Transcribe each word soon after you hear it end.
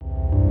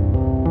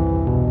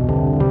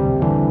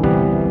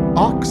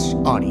Ox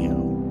Audio.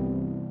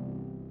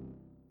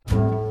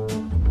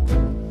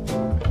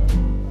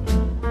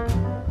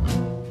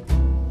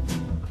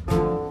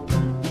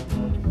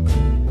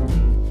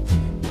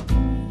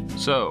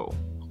 So,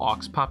 Aux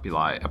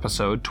Populi,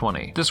 episode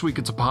 20. This week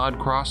it's a pod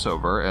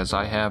crossover as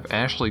I have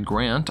Ashlee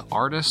Grant,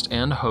 artist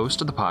and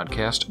host of the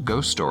podcast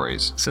Ghost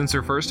Stories. Since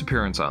her first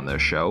appearance on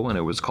this show, when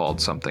it was called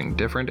something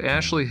different,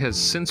 Ashlee has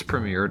since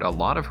premiered a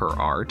lot of her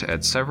art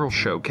at several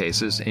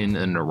showcases in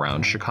and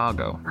around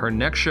Chicago. Her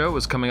next show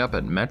is coming up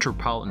at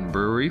Metropolitan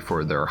Brewery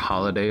for their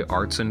Holiday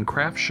Arts and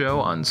Crafts show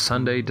on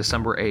Sunday,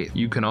 December 8th.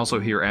 You can also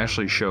hear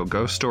Ashlee's show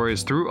Ghost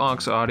Stories through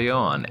Aux Audio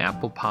on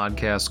Apple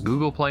Podcasts,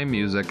 Google Play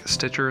Music,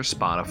 Stitcher,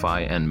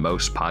 Spotify, and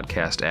most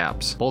podcast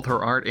apps. Both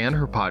her art and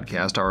her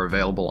podcast are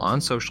available on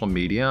social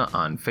media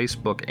on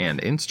Facebook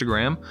and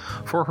Instagram.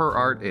 For her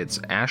art, it's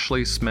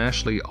Ashlee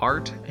Smashlee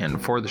Art,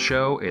 and for the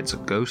show, it's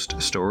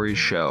Ghost Stories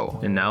Show.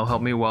 And now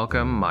help me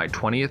welcome my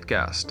 20th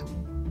guest,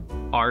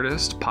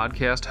 artist,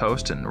 podcast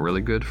host, and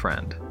really good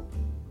friend,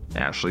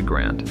 Ashlee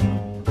Grant.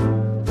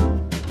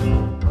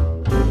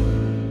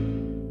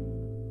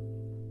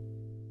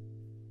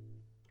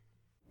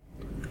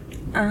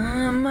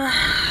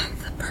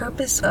 The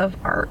purpose of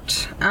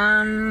art,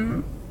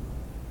 to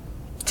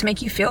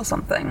make you feel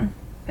something.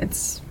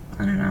 It's,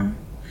 I don't know.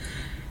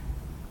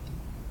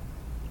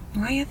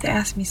 Why do you have to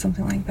ask me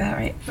something like that,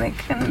 right?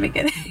 Like, in the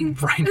beginning?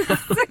 Right now.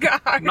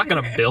 I'm not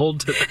going to build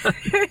to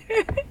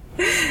that.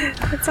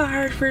 That's a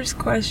hard first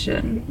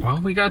question. Well,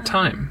 we got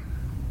time.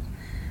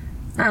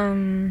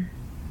 I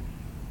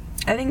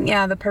think,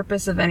 the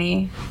purpose of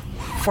any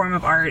form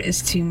of art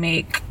is to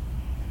make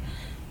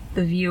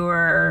the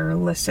viewer or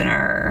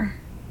listener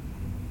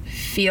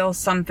feel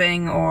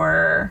something,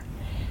 or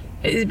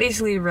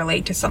basically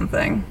relate to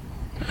something.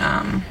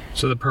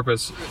 So the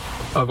purpose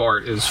of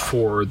art is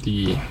for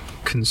the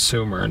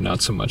consumer,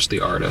 not so much the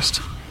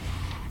artist.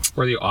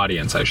 Or the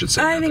audience, I should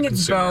say. I think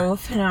it's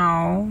both,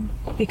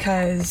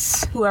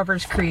 because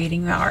whoever's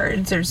creating the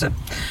art, there's a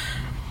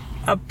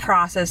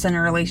process and a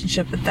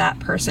relationship that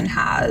person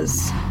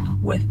has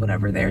with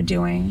whatever they're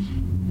doing,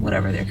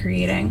 whatever they're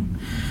creating.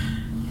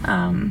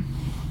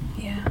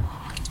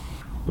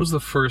 What was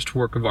the first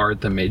work of art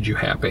that made you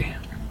happy?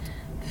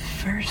 The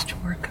first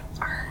work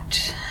of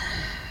art?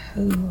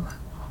 Ooh,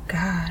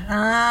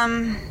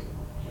 God.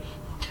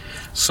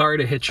 Sorry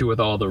to hit you with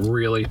all the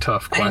really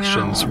tough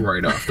questions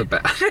right off the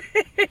bat.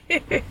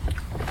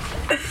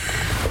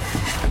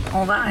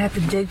 Hold on, I have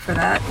to dig for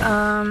that.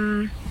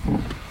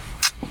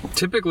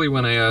 Typically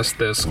when I ask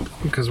this,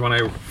 because when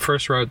I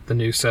first wrote the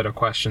new set of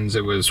questions,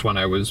 it was when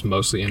I was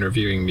mostly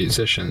interviewing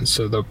musicians,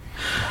 so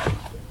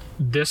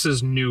this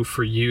is new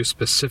for you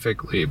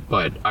specifically,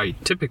 but I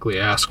typically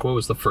ask, what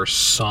was the first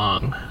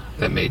song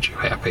that made you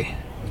happy?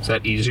 Is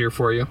that easier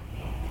for you?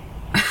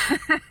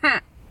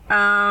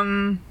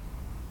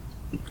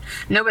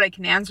 No, but I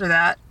can answer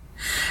that.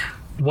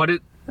 What does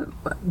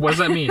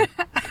that mean?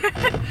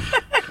 I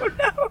don't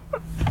know.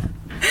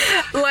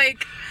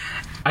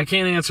 I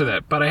can't answer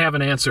that, but I have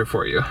an answer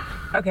for you.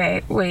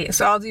 Okay, wait,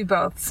 so I'll do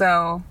both.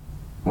 So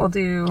we'll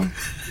do...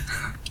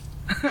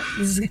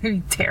 This is going to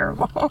be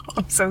terrible.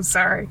 I'm so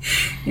sorry.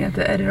 You have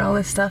to edit all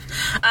this stuff.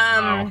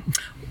 Wow.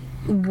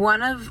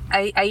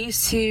 I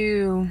used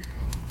to,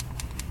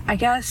 I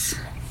guess,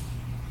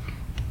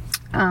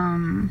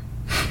 there's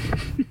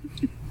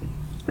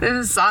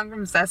a song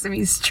from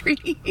Sesame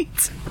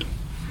Street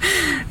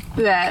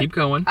that... Keep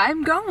going.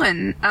 I'm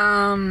going.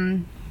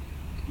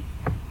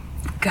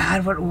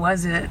 God, what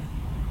was it?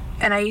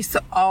 And I used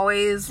to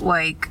always,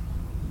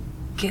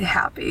 get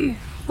happy,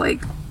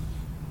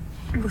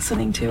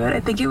 listening to it. I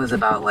think it was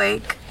about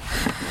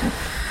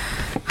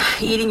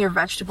eating your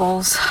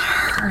vegetables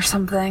or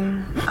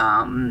something. And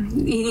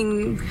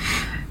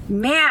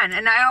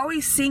I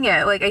always sing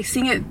it. I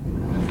sing it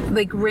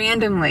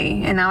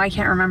randomly, and now I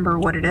can't remember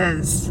what it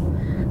is.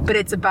 But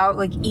it's about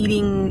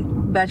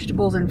eating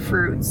vegetables and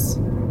fruits.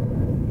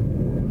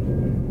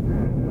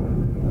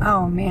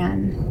 Oh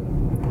man.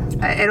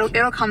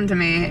 It'll come to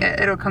me.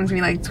 It'll come to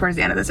me towards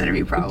the end of this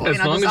interview, probably. As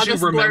long as you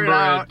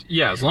remember it.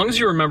 Yeah, as long as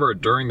you remember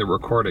it during the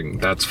recording,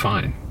 that's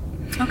fine.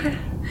 Okay.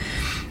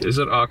 Is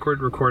it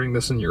awkward recording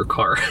this in your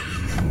car?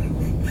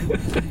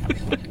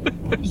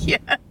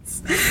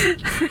 Yes.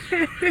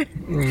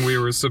 We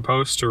were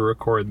supposed to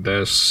record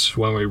this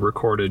when we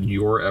recorded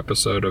your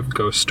episode of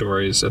Ghost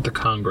Stories at the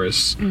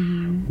Congress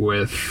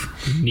with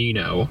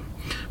Nino,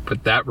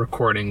 but that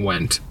recording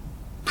went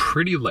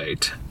pretty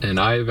late, and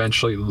I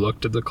eventually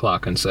looked at the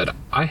clock and said,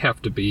 I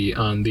have to be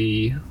on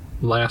the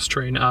last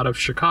train out of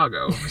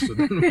Chicago.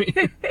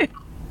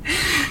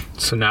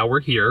 So now we're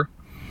here.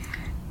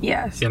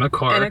 Yes. In a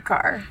car. In a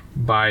car.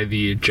 By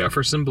the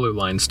Jefferson Blue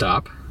Line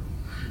stop.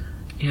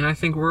 And I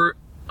think we're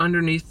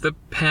underneath the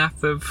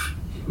path of,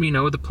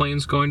 the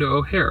planes going to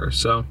O'Hare,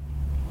 so.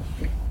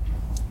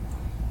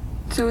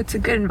 So it's a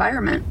good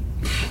environment.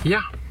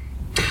 Yeah.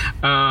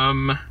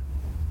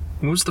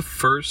 What was the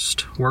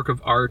first work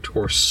of art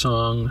or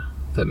song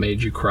that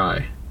made you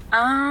cry?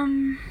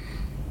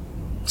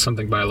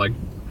 Something by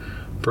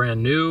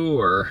Brand New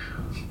or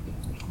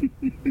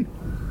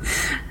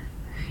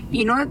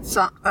You know what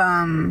song,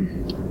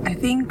 I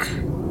think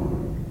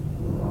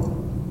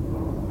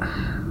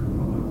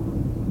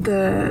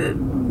the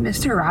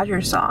Mr.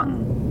 Rogers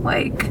song,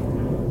 like,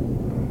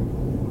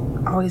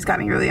 always got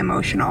me really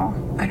emotional.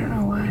 I don't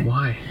know why.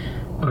 Why?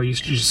 Oh, you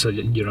just said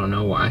you don't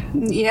know why.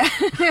 Yeah.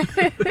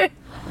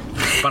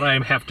 But I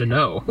have to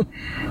know.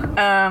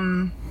 I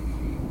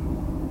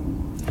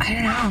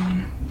don't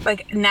know.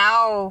 Like,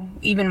 now,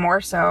 even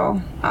more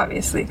so,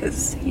 obviously,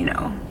 because, you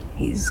know,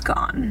 he's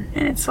gone.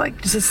 And it's,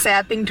 like, just a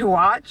sad thing to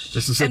watch.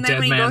 This is a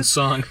dead man's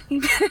song.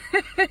 And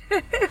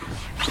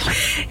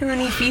when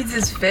he feeds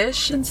his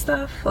fish and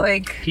stuff,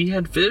 like... He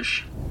had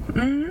fish?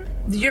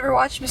 Mm-hmm. Did you ever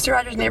watch Mr.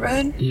 Rogers'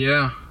 Neighborhood?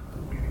 Yeah.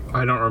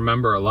 I don't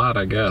remember a lot,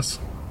 I guess.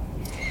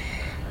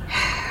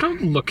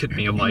 Don't look at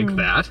me like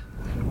that.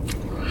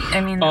 I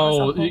mean,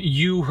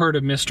 you heard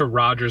of Mr.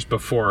 Rogers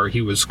before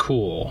he was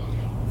cool.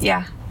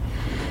 Yeah.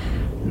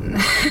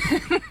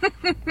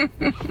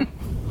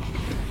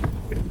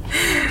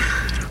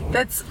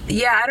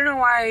 I don't know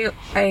why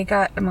I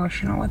got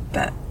emotional with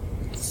that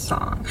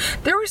song.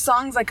 There were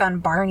songs like on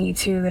Barney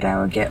too that I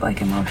would get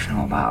like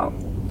emotional about.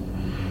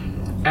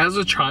 As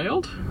a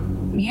child?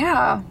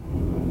 Yeah.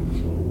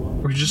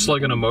 Were you just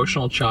like an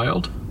emotional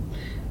child?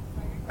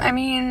 I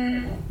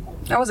mean,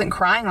 I wasn't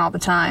crying all the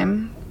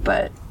time,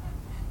 but...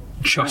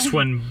 Just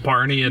when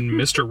Barney and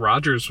Mr.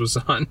 Rogers was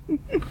on.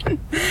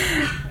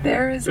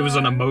 It was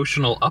an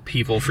emotional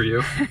upheaval for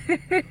you.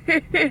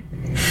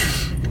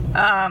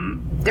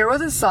 There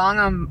was a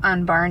song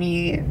on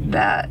Barney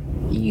that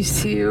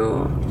used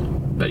to...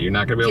 That you're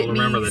not going to be able to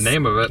remember the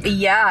name of it.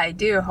 Yeah, I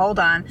do. Hold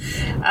on.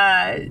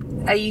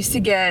 I used to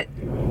get...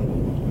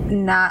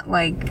 Not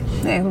like...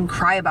 I wouldn't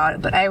cry about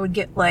it, but I would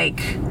get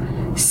like...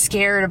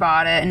 scared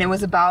about it, and it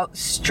was about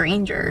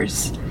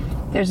strangers.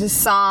 There's a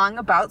song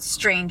about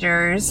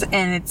strangers,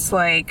 and it's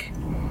like,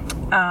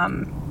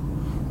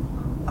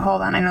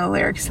 hold on, I know the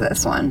lyrics to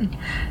this one.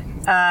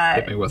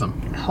 Hit me with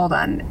them. Hold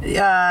on.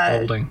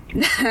 Holding.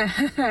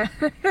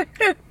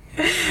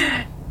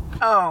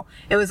 Oh,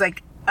 it was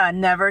like,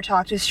 never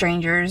talk to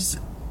strangers.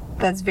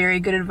 That's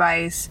very good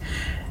advice.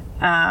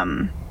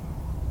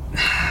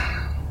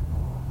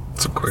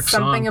 It's a quick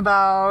something song.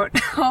 About,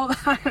 hold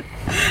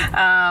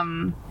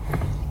on.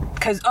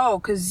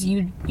 Cause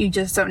you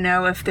just don't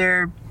know if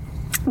they're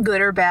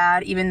good or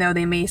bad, even though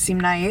they may seem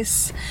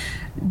nice.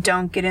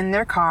 Don't get in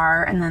their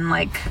car. And then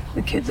like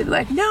the kids would be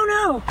like,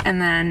 no.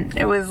 And then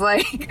it was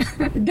like,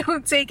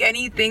 don't take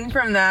anything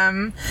from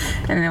them.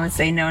 And then I would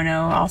say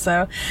no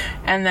also.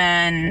 And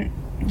then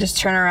just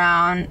turn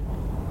around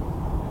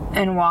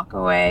and walk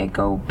away,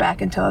 go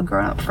back and tell a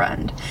grown-up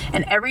friend.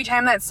 And every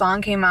time that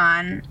song came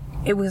on,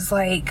 it was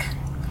like,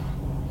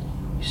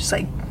 just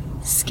like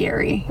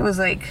scary. It was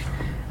like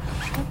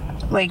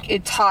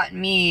it taught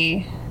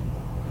me,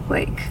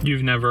 like,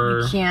 you've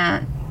never you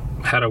can't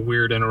had a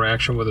weird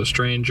interaction with a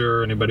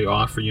stranger, anybody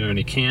offer you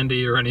any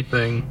candy or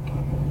anything?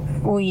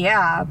 Well,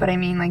 yeah, but I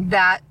mean, like,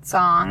 that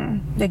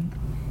song, like,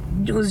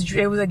 it was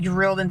like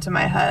drilled into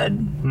my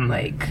head,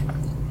 like.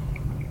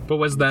 But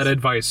was that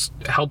advice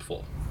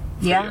helpful?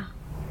 Yeah.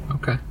 You?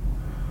 Okay.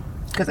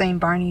 Because I mean,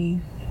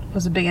 Barney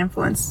was a big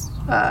influence.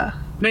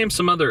 Name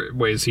some other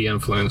ways he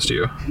influenced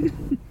you.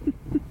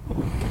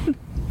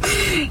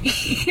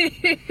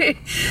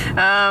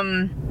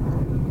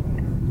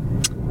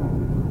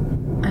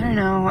 I don't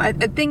know. I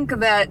think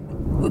that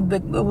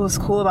what was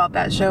cool about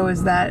that show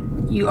is that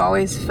you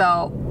always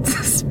felt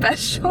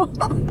special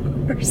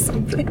or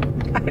something.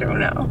 I don't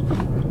know.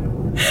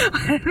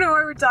 I don't know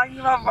why we're talking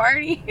about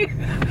Barney.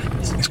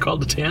 It's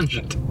called a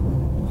tangent.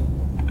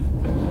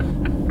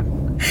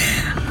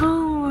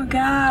 Oh,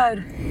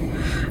 God.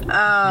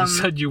 You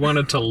said you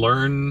wanted to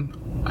learn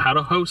how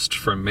to host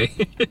from me.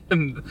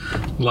 And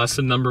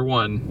lesson number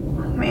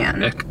 1.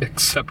 Man.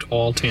 Accept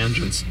all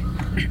tangents.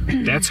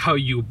 That's how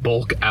you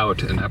bulk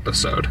out an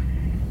episode.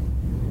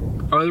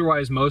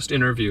 Otherwise, most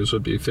interviews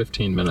would be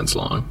 15 minutes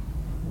long.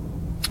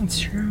 That's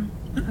true.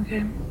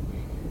 Okay.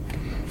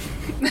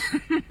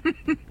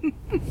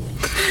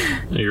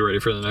 Are you ready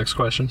for the next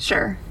question?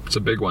 Sure. It's a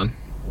big one.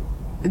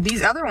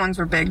 These other ones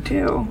were big,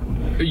 too.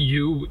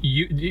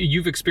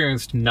 You've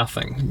experienced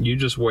nothing. You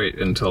just wait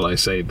until I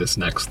say this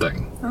next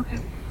thing. Okay.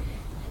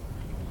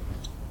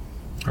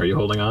 Are you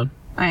holding on?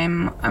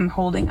 I'm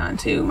holding on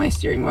to my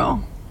steering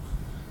wheel.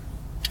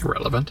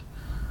 Relevant.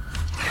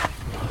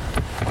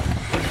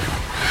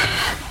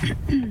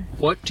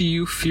 What do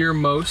you fear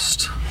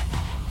most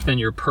in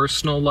your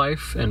personal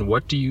life, and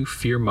what do you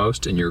fear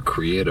most in your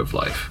creative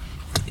life?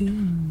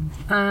 In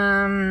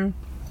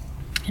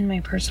my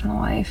personal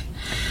life,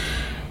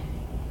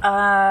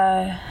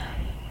 like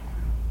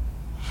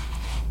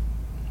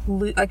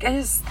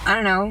I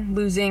don't know,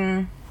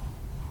 losing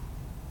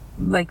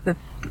like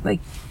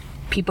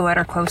people that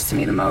are close to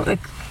me the most,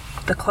 like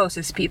the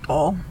closest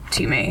people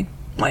to me.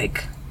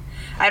 Like,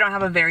 I don't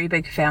have a very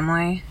big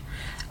family,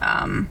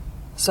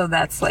 so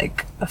that's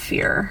like a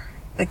fear,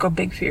 like a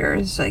big fear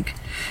is like,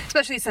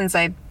 especially since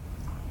I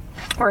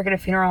work at a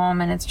funeral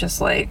home and it's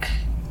just like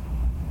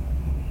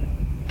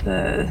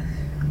the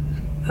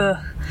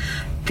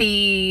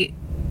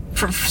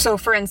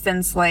For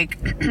instance, like,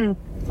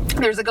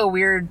 there's like a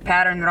weird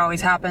pattern that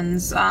always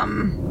happens.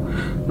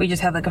 We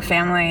just had like a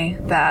family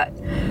that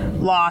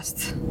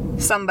lost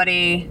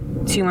somebody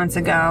 2 months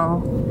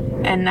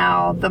ago, and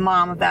now the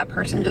mom of that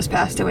person just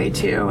passed away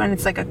too, and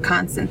it's like a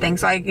constant thing.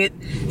 So I get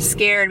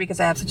scared because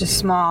I have such a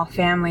small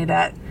family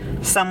that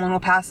someone will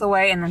pass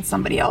away and then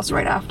somebody else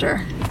right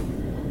after.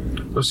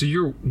 Oh, so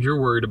you're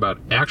worried about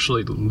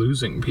actually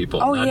losing people,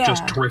 not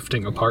just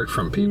drifting apart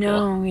from people.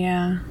 No,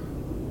 yeah.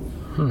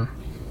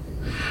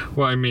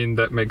 Well, I mean,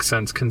 that makes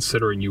sense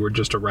considering you were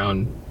just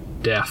around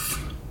death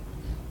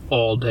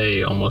all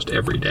day, almost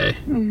every day.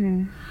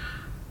 Mm-hmm.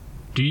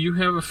 Do you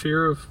have a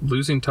fear of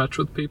losing touch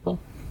with people?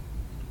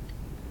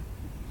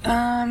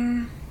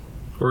 Or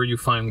are you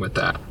fine with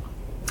that?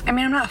 I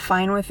mean, I'm not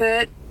fine with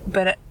it,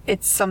 but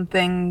it's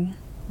something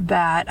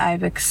that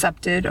I've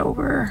accepted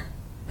over,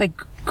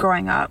 like,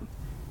 growing up,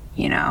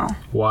 you know?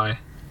 Why?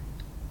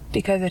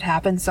 Because it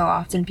happens so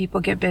often. People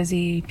get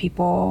busy,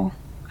 people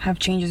have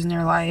changes in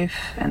their life,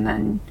 and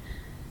then,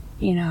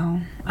 you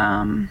know,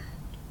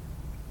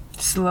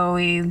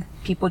 slowly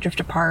people drift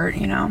apart,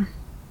 you know?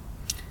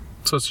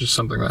 So it's just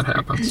something that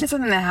happens. It's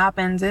something that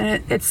happens,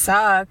 and it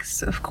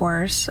sucks, of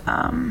course,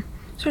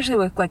 especially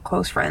with, like,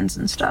 close friends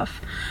and stuff.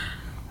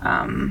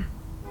 And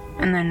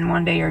then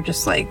one day you're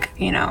just, like,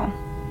 you know,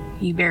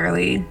 you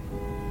barely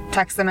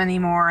text them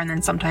anymore, and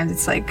then sometimes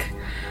it's, like,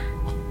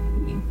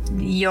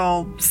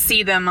 you'll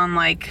see them on,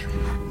 like,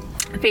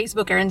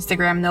 Facebook or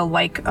Instagram, they'll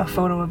like a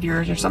photo of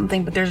yours or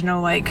something, but there's no,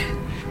 like,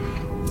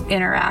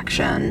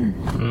 interaction,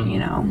 you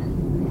know?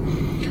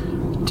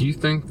 Do you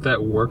think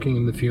that working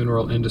in the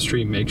funeral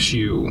industry makes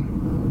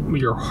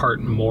your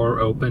heart more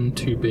open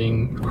to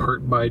being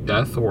hurt by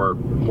death or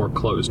more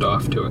closed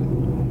off to it?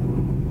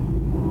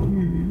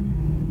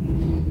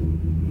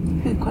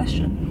 Good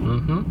question.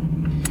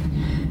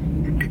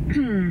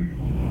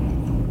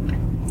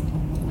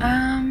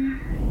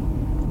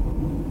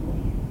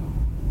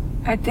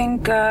 I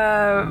think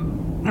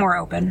more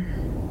open.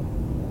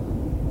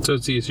 So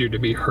it's easier to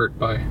be hurt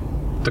by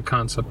the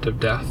concept of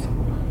death.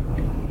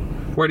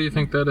 Why do you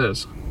think that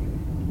is?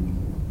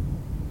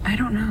 I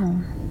don't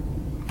know.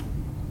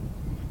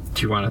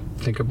 Do you want to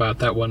think about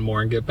that one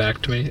more and get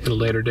back to me at a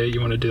later date?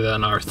 You want to do that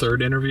in our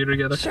third interview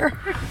together? Sure.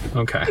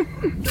 Okay.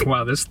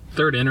 Wow, this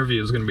third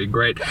interview is going to be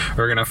great.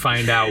 We're going to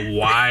find out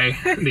why,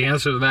 the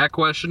answer to that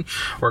question.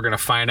 We're going to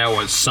find out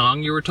what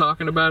song you were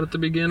talking about at the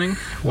beginning.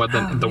 What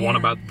the one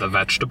about the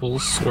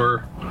vegetables or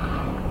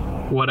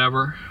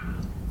whatever.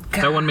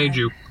 God. That one made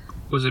you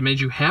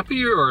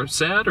happy or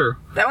sad or?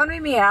 That one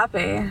made me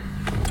happy.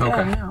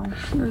 Okay. Yeah,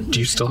 do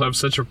you still have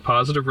such a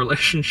positive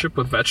relationship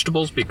with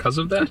vegetables because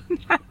of that?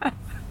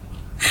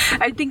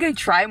 I think I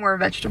try more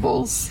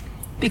vegetables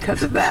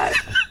because of that.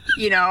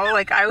 You know,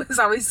 like, I was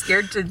always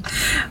scared to,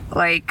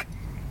 like,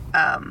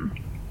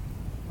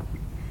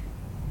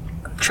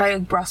 try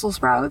Brussels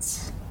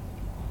sprouts.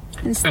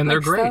 And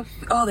they're great.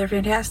 Stuff. Oh, they're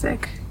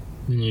fantastic.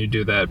 And you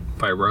do that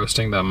by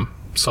roasting them,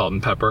 salt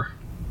and pepper.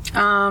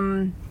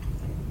 And,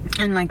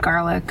 like,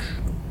 garlic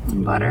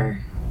and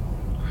butter.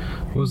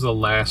 What was the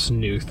last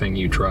new thing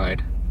you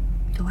tried?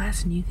 The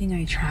last new thing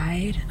I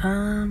tried?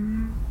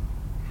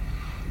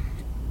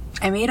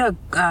 I made a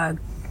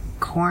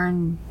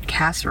corn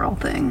casserole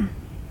thing.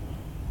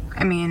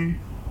 I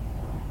mean,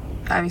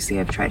 obviously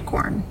I've tried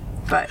corn,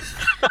 but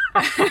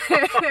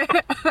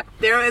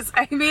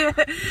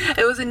it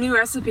was a new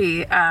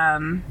recipe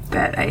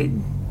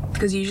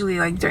because usually,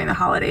 like, during the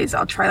holidays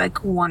I'll try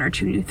like one or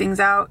two new things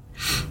out.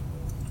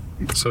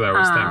 So that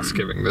was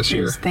Thanksgiving this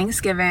year. It was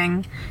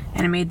Thanksgiving,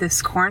 and I made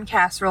this corn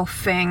casserole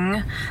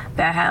thing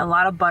that had a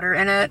lot of butter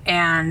in it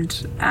and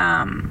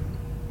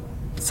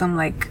some,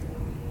 like,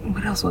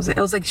 what else was it?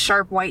 It was like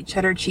sharp white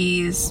cheddar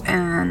cheese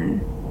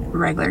and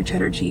regular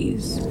cheddar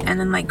cheese, and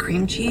then, like,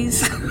 cream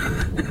cheese.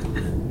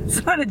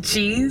 It's not a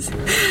cheese.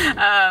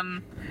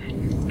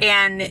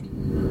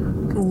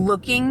 And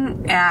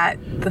looking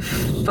at the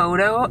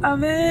photo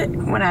of it,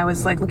 when I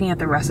was, like, looking at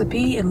the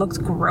recipe, it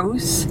looked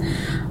gross.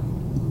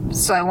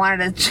 So I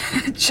wanted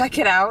to check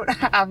it out,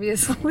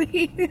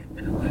 obviously.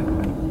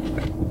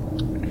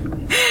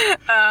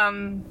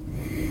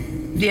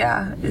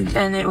 Yeah,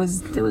 and it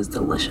was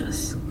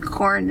delicious.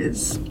 Corn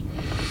is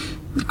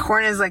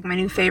like my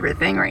new favorite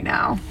thing right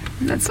now.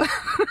 That's the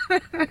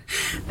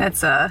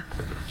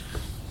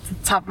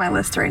top of my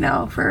list right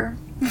now for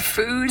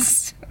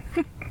foods.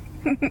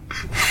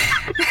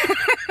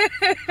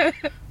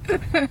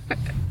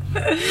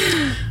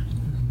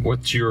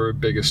 What's your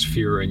biggest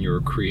fear in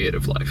your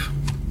creative life?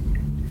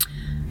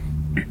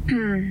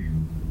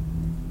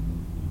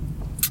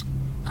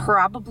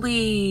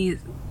 Probably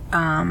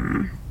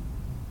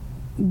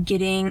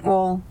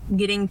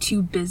getting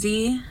too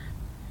busy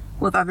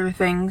with other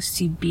things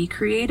to be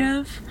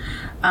creative,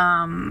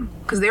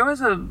 because there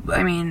was a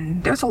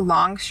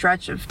long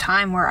stretch of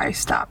time where I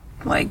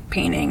stopped, like,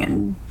 painting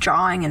and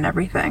drawing and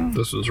everything.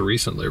 This was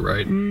recently,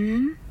 right?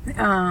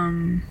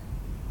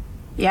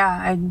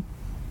 Yeah,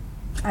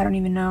 I don't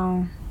even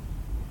know.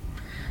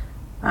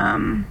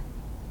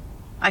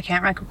 I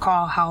can't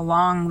recall how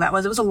long that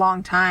was. It was a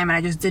long time, and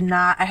I just did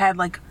not. I had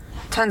like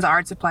tons of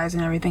art supplies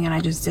and everything, and I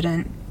just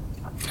didn't.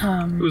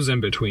 It was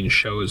in between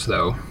shows,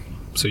 though,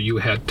 so you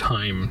had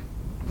time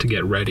to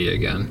get ready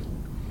again.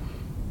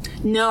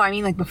 No, I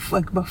mean like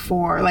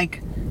before,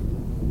 like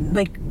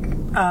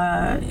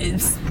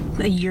it's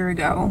a year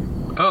ago.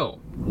 Oh.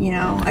 You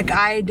know, like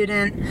I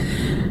didn't.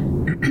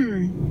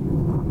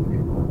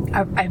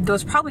 There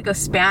was probably a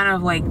span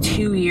of like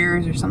 2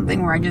 years or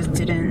something where I just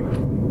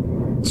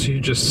didn't. So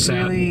you just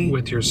sat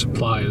with your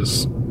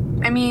supplies.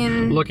 I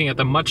mean, looking at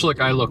them, much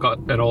like I look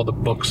at all the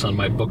books on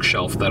my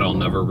bookshelf that I'll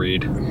never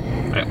read.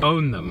 I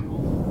own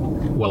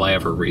them. Will I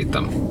ever read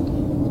them?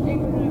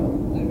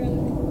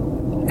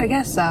 I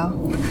guess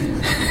so.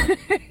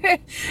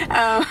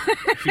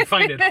 If you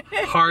find it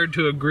hard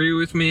to agree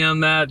with me on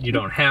that, you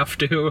don't have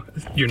to.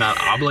 You're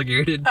not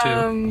obligated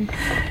to.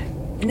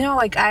 No,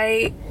 like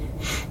I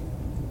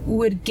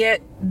would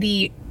get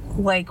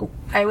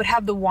I would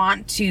have the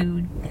want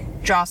to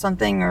draw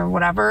something or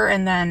whatever,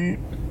 and then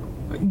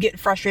get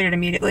frustrated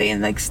immediately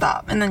and like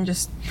stop, and then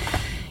just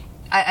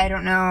I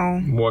don't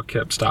know what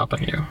kept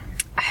stopping you.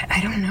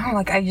 I don't know,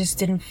 like I just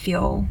didn't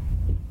feel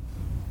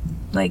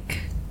like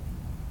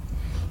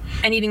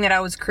anything that I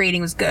was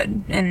creating was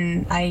good,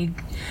 and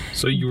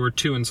so you were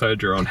too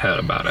inside your own head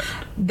about it.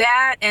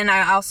 That, and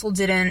I also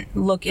didn't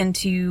look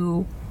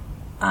into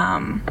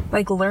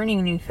like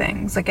learning new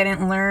things. Like I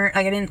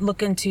didn't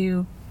look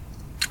into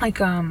like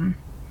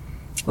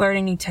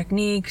learning new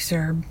techniques,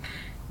 or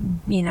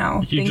you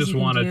know, you just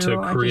wanted to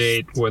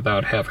create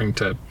without having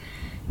to.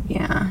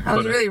 Yeah, I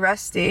was really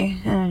rusty,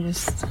 and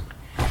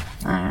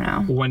I don't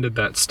know. When did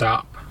that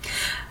stop?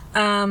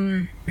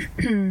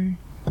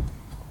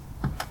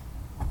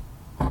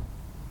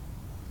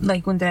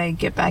 Like when did I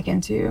get back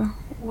into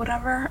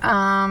whatever?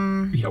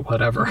 Yeah,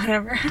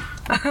 whatever.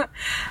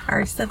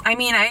 Art stuff. I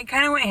mean, I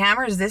kind of went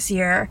hammers this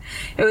year.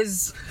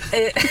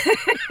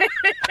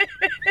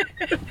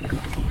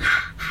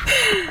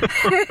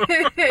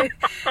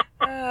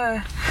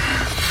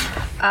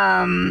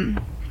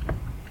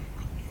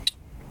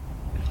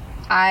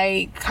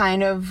 I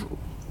kind of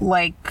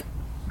like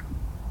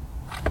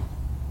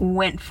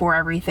went for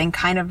everything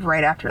kind of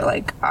right after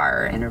like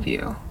our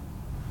interview.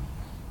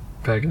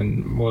 Back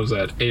in, what was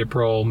that,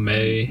 April,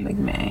 May? Like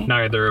May.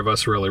 Neither of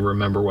us really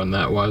remember when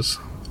that was.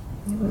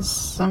 It was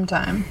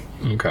sometime.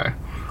 Okay.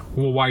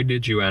 Well, why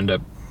did you end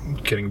up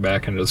getting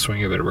back into the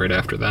swing of it right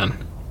after then?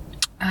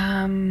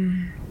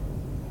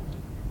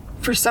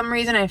 For some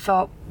reason I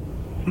felt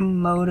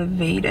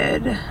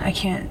motivated. I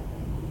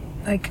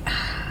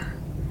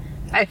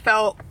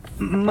felt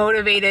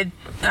motivated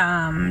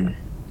to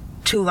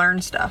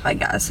learn stuff, I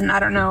guess. And I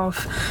don't know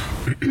if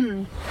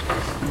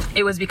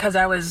it was because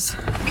I was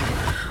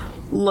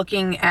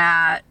looking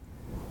at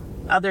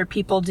other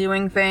people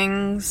doing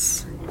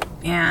things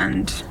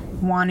and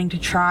wanting to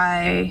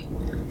try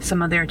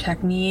some of their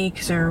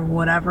techniques or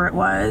whatever it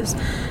was.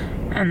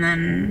 And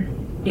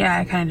then, yeah,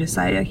 I kind of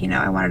decided, like, you know,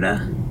 I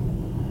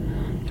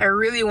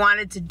really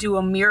wanted to do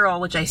a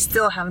mural, which I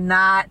still have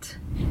not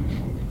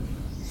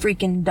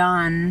freaking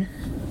done.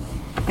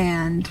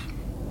 And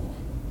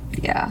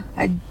yeah,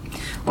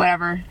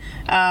 whatever.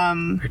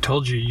 I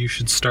told you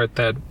should start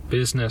that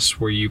business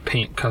where you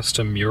paint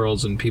custom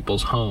murals in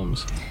people's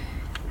homes.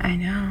 I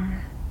know.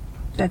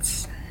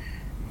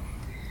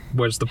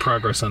 Where's the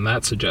progress on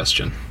that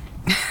suggestion?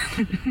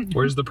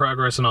 Where's the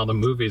progress in all the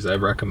movies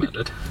I've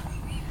recommended?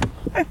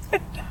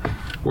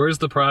 Where's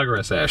the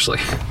progress, Ashlee?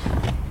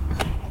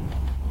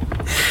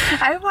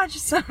 I watched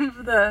some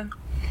of the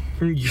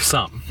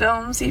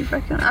films you've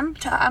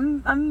recommended.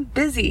 I'm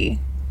busy.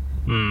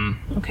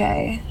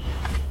 Okay.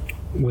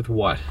 With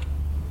what?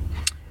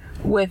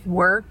 With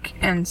work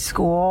and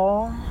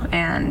school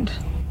and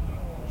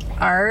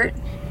art,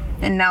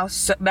 and now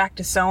back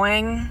to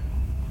sewing.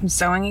 I'm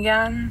sewing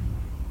again.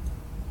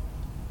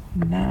 I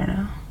don't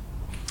know.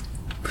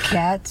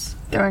 Cats.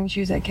 Throwing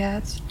shoes at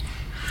cats.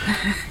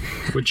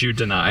 Which you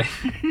deny.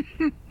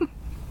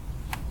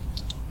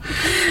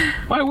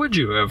 Why would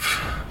you have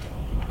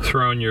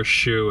thrown your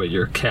shoe at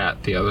your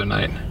cat the other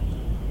night?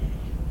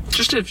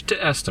 Just to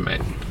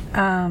estimate.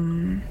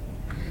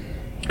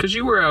 Because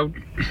you were out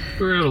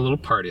at a little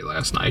party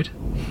last night.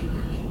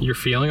 You're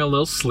feeling a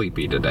little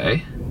sleepy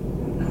today.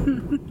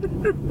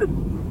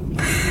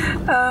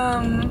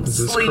 Is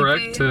this sleepy.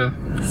 correct?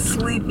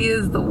 Sleepy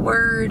is the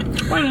word.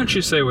 Why don't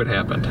you say what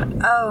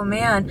happened? Oh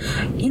man,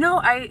 you know,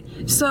 I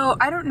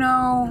don't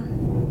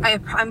know.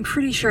 I'm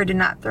pretty sure I did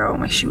not throw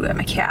my shoe at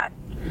my cat.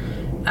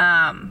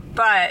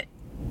 But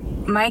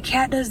my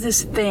cat does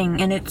this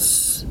thing, and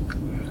it's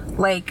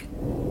like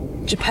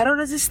Geppetto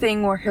does this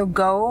thing where he'll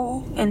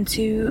go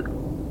into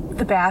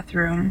the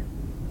bathroom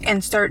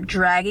and start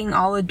dragging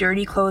all the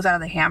dirty clothes out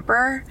of the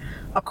hamper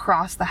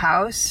across the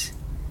house.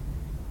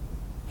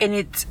 And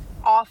it's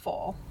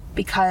awful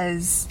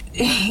because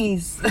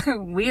he's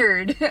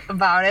weird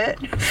about it.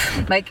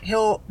 Like,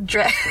 he'll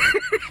drag...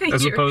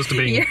 As opposed to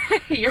being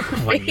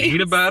like neat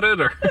about it,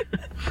 or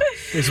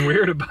he's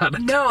weird about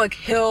it? No, like,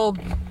 he'll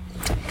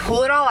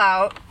pull it all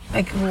out,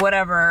 like,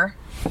 whatever,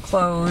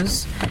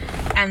 clothes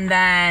and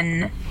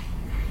then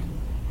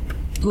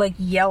like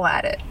yell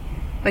at it.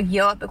 Like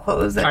yell at the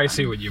clothes that I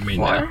see what you mean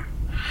now.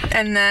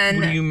 And then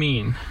what do you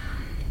mean?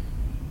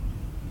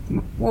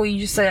 Well,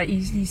 you just said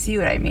you see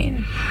what I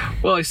mean.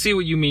 Well, I see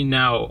what you mean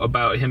now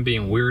about him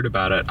being weird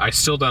about it. I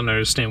still don't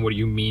understand what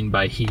you mean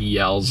by he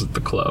yells at the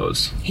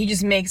clothes. He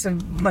just makes a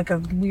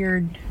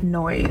weird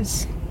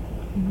noise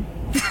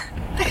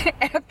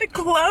at the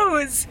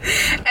clothes,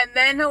 and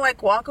then he'll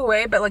like walk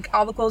away, but like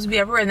all the clothes will be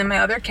everywhere. And then my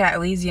other cat,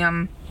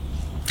 Elysium,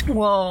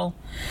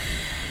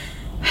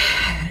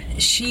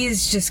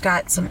 she's just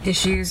got some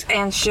issues,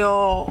 and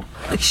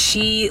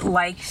she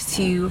likes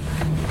to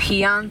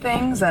pee on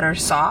things that are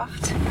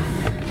soft.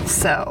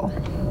 So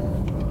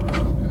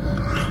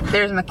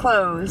there's my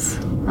clothes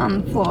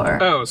on the floor.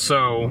 Oh,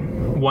 so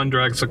one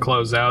drags the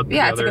clothes out.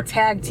 Yeah, it's like a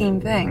tag team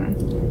thing.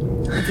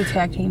 It's a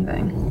tag team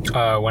thing.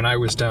 When I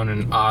was down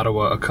in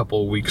Ottawa a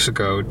couple weeks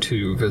ago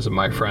to visit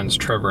my friends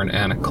Trevor and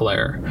Anna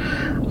Claire,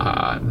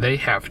 they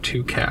have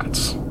 2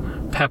 cats,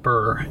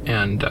 Pepper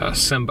and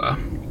Simba.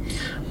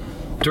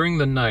 During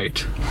the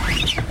night,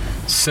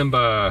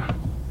 Simba,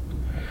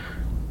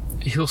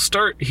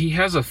 he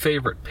has a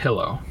favorite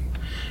pillow,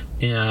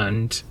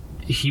 and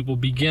he will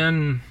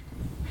begin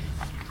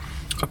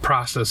a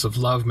process of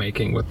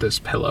lovemaking with this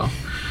pillow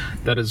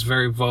that is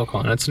very vocal.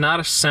 And it's not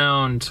a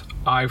sound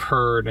I've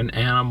heard an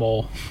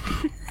animal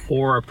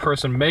or a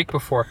person make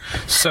before.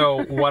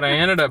 So what I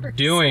ended up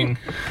doing,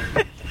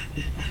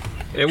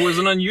 it was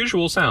an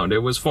unusual sound. It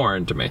was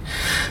foreign to me.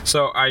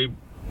 So I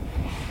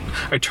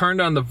turned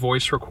on the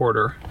voice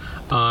recorder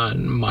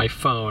on my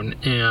phone,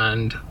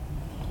 and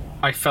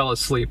I fell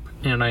asleep,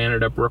 and I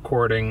ended up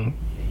recording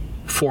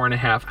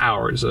 4.5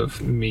 hours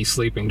of me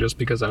sleeping just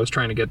because I was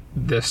trying to get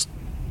this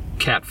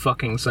cat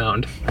fucking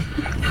sound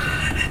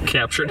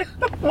captured.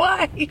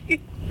 Why?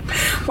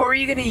 What were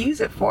you going to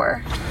use it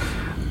for?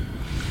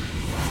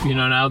 You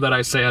know, now that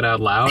I say it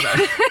out loud,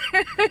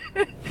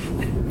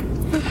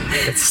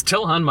 it's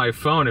still on my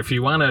phone. If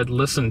you want to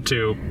listen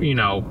to,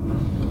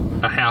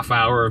 a half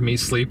hour of me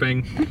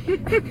sleeping.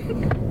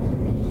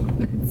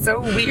 It's so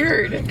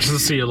weird. Just to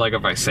see, like,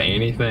 if I say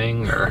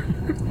anything or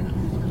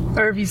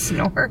if you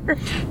snore.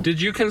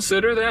 Did you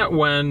consider that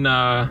when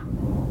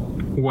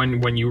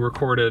you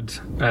recorded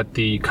at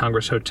the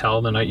Congress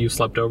Hotel the night you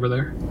slept over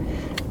there?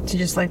 To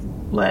just, like,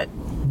 let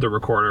the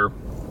recorder.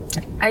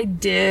 I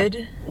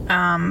did,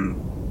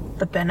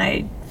 but then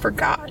I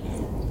forgot.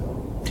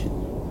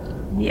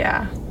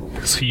 Yeah.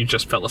 So you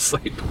just fell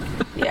asleep.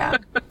 Yeah.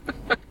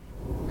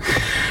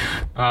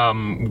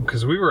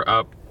 Because we were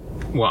up,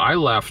 I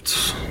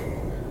left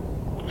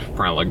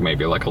around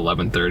maybe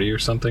 11:30 or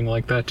something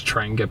like that to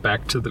try and get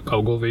back to the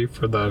Ogilvy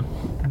for the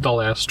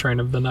last train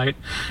of the night,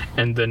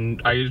 and then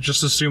I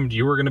just assumed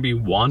you were going to be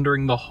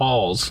wandering the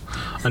halls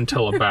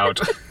until about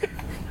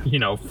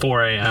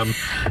 4 a.m.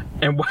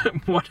 And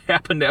what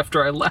happened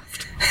after I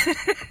left?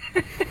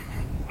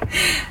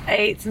 I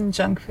ate some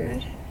junk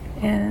food,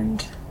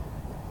 and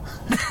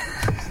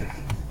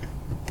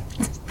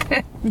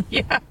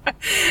yeah.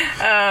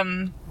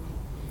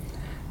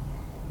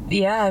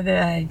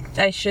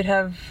 I should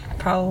have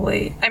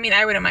probably... I mean,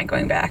 I wouldn't mind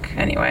going back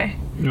anyway.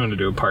 You want to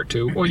do a part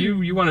 2? Well,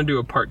 you want to do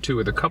a part 2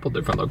 with a couple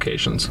different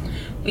locations.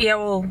 Yeah,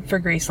 well, for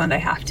Graceland I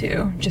have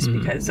to, just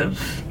because of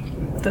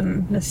the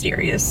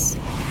mysterious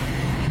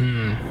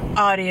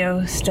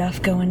audio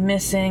stuff going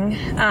missing.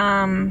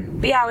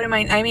 But yeah, I wouldn't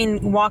mind. I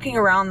mean, walking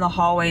around the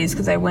hallways,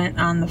 because I went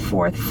on the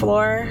 4th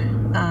floor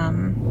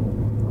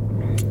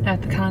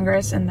at the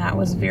Congress, and that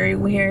was very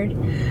weird.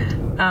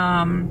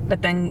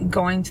 But then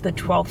going to the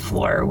 12th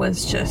floor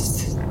was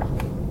just...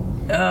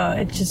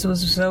 it just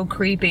was so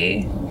creepy.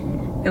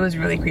 It was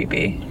really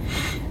creepy.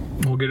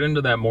 We'll get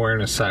into that more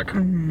in a sec.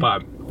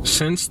 But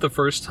since the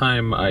first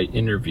time I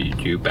interviewed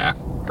you back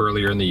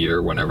earlier in the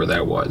year, whenever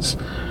that was,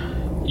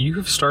 you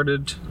have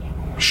started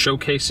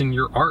showcasing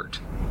your art.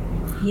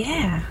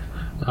 Yeah.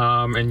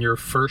 And your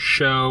first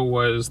show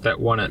was that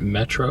one at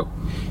Metro?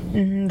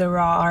 The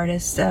Raw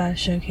Artist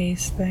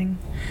Showcase thing.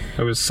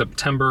 It was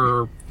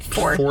September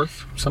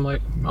 4th? Something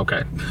like...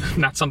 Okay.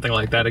 Not something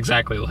like that,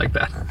 exactly like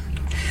that.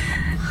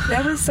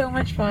 That was so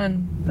much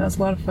fun. That was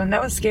a lot of fun.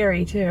 That was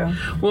scary, too.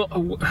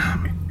 Well,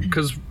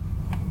 because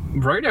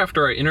right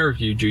after I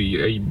interviewed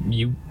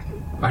you,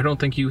 I don't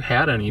think you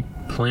had any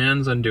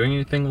plans on doing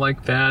anything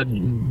like that.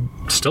 You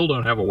still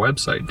don't have a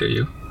website, do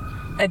you?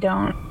 I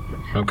don't.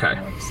 Okay.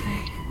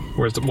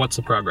 What's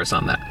the progress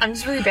on that? I'm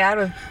just really bad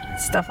with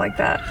stuff like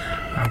that.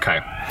 Okay.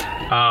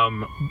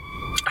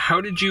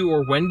 How did you,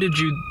 or when did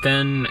you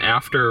then,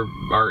 after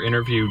our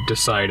interview,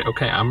 decide,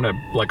 okay, I'm going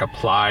to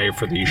apply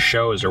for these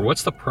shows, or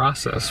what's the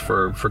process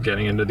for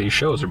getting into these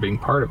shows or being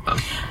part of them?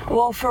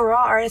 Well, for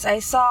Raw Artists, I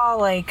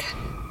saw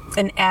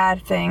an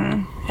ad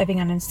thing, I think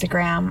on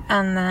Instagram,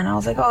 and then I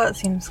was like, oh, that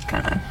seems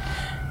kind of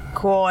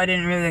cool. I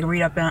didn't really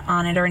read up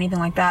on it or anything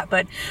like that,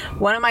 but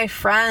one of my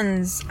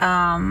friends,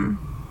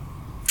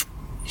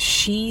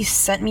 she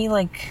sent me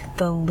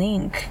the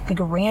link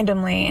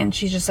randomly, and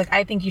she's just like,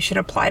 I think you should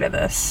apply to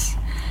this.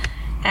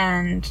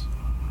 And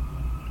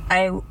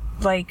I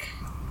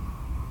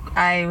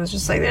I was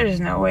just like, there's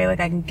no way, like,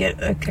 I can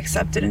get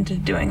accepted into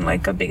doing,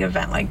 like, a big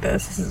event like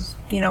this. This is,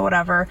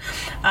 whatever.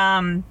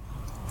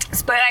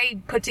 But I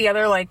put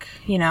together, like,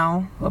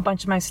 a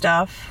bunch of my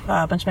stuff,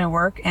 a bunch of my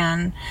work,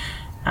 and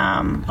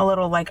a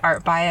little, like,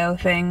 art bio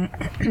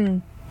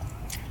thing,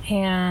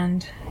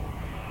 and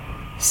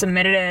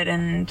submitted it,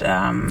 and...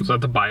 Was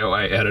that the bio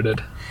I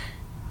edited?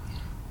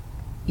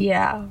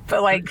 Yeah,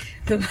 but, like,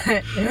 it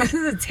was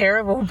a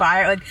terrible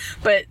bio, like,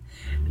 but...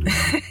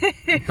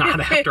 Not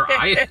after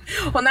I...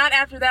 Well, not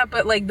after that,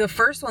 but, like, the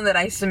first one that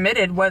I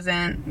submitted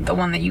wasn't the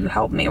one that you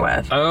helped me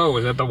with. Oh,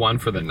 was that the one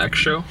for the next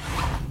show?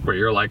 Where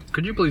you're like,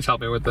 could you please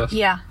help me with this?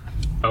 Yeah.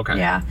 Okay.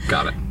 Yeah.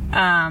 Got it.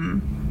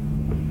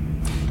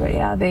 But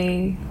yeah,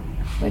 they,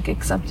 like,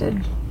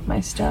 accepted my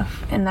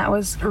stuff, and that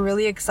was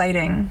really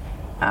exciting,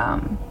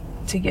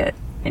 to get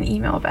an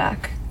email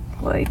back,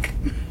 like,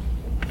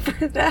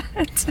 for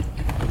that.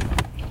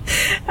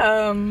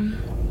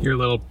 You're a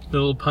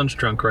little punch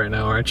drunk right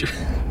now, aren't you?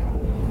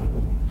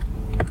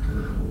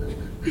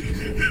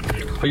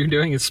 All you're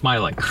doing is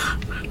smiling.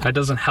 That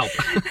doesn't help.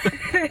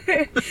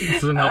 It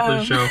doesn't help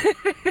the show.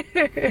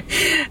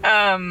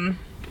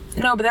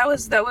 No, but that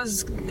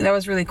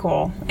was really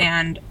cool,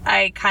 and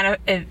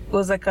it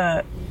was like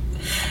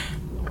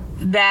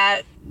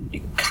that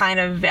kind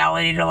of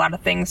validated a lot of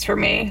things for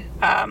me.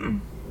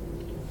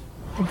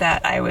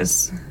 That I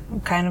was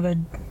kind of a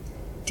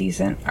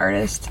decent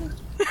artist.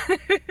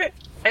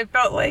 I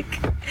felt like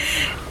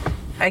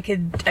I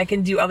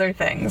could do other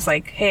things.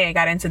 Like, hey, I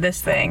got into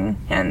this thing,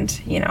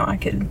 and I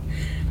could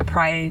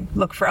probably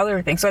look for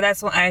other things. So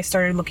that's when I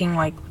started looking,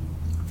 like,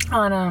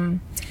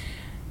 on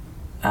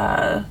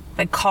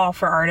like call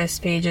for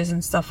artist pages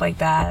and stuff like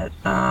that.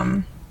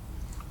 And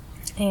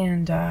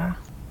the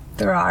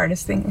Raw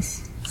Artist thing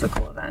was a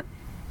cool event.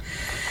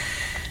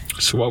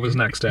 So what was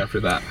next after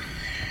that?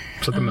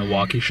 Was that the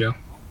Milwaukee show?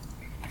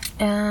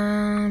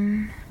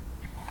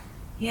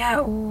 Yeah,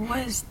 it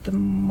was the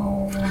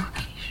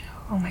Milwaukee show.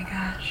 Oh my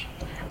gosh.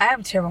 I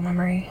have a terrible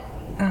memory.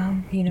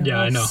 Yeah,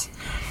 I know.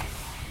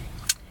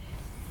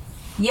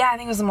 Yeah, I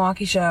think it was the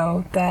Milwaukee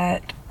show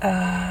that,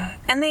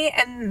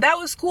 and that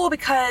was cool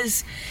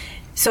because,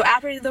 so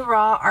after the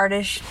Raw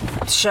Artist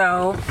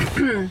show,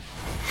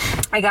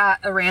 I got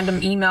a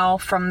random email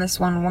from this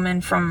one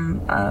woman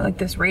from, like,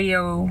 this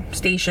radio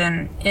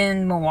station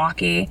in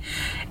Milwaukee,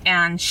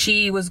 and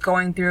she was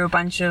going through a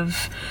bunch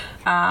of,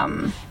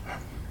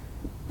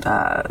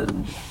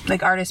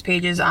 like, artist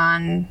pages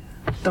on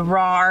the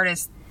Raw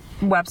Artist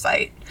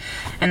website,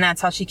 and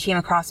that's how she came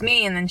across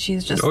me. And then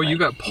she's just you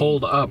got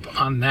pulled up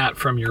on that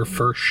from your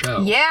first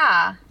show.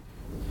 Yeah,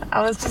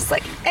 I was just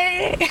like,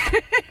 hey.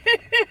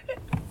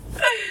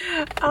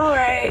 All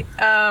right.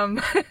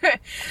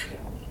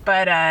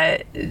 But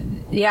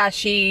yeah,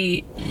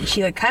 she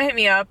like kind of hit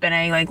me up, and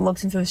I, like,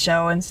 looked into the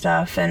show and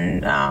stuff,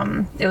 and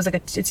it was like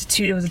it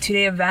was a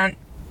 2-day event,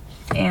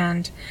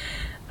 and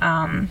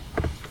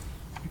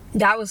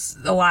that was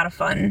a lot of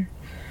fun.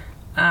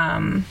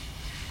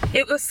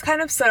 It was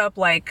kind of set up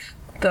like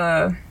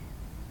the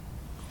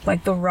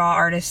Raw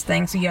Artist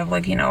thing, so you have,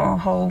 like, a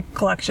whole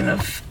collection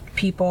of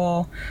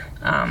people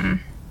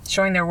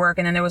showing their work,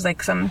 and then there was,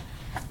 like, some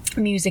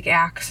music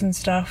acts and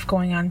stuff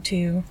going on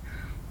too.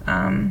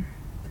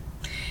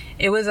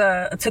 It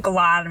took a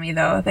lot out of me,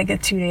 though. I think a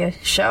 2-day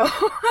show.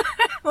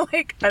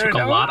 Like, I don't know.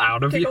 Took a lot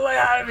out of you? Took a lot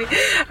out of me.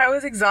 I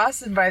was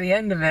exhausted by the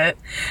end of it.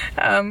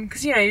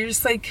 Because, you're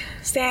just, like,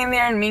 standing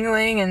there and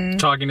mingling and...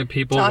 Talking to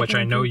people, which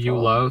I know you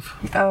love.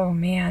 Oh,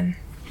 man.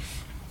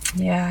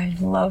 Yeah, I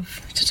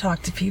love to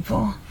talk to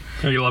people.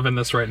 Are you loving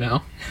this right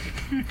now?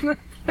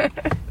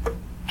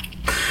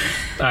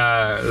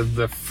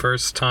 The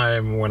first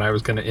time when I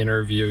was going to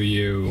interview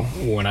you,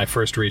 when I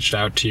first reached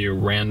out to you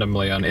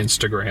randomly on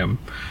Instagram,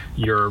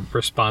 your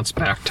response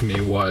back to me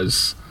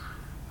was,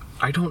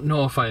 I don't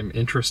know if I'm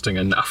interesting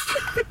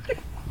enough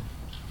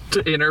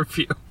to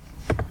interview.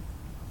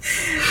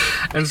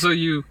 And so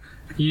you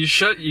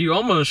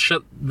almost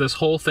shut this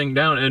whole thing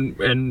down,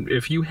 and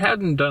if you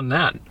hadn't done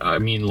that, I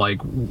mean,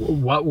 like,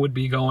 what would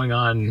be going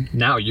on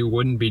now? You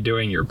wouldn't be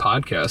doing your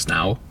podcast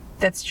now.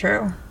 That's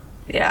true.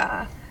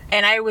 Yeah.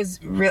 And I was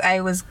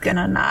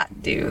gonna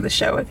not do the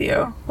show with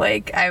you.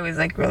 Like, I was,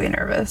 like, really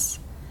nervous.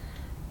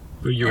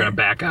 You were gonna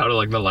back out at,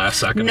 like, the last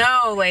second?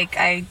 No, like,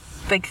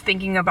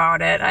 thinking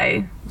about it,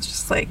 I was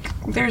just like,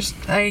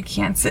 I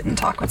can't sit and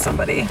talk with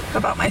somebody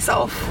about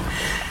myself.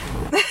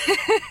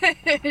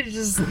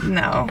 Just,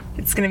 no.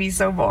 It's gonna be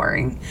so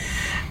boring.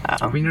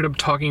 We ended up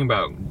talking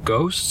about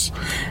ghosts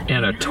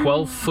and a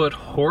 12-foot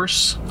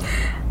horse.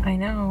 I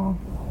know.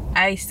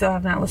 I still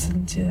have not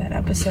listened to that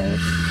episode.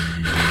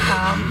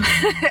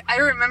 I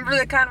remember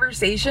the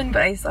conversation,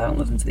 but I still haven't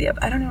listened to the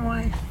episode. I don't know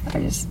why.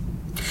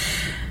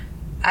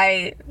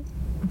 I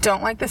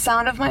don't like the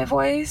sound of my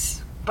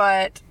voice,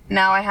 but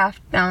now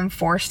I'm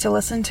forced to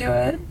listen to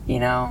it,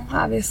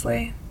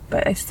 obviously.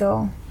 But I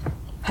still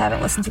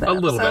haven't listened to that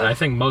episode. A little bit. I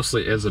think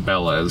mostly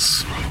Isabella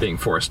is being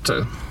forced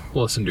to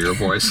listen to your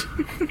voice.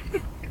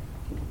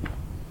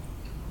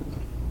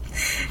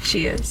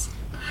 She is.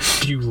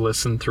 Do you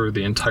listen through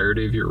the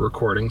entirety of your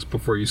recordings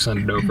before you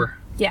send it over?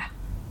 Yeah.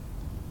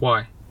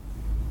 Why?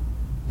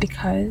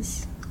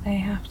 Because I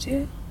have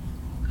to.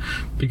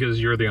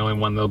 Because you're the only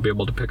one that'll be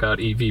able to pick out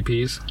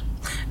EVPs?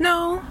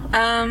 No.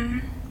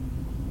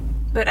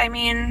 But I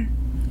mean,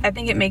 I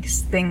think it makes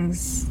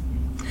things...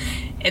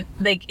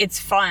 it's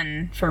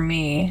fun for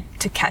me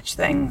to catch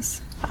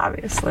things,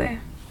 obviously.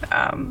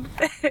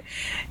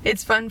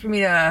 It's fun for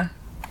me to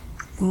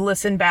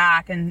listen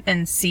back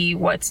and see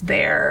what's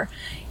there,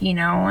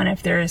 and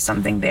if there is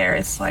something there,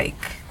 it's like,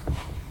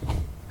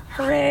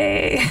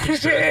 hooray.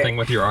 Just a thing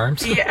with your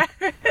arms? Yeah.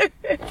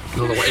 The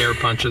little air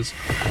punches.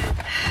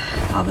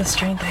 All the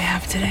strength I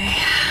have today.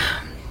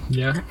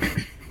 Yeah.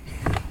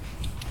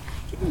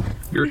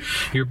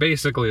 You're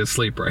basically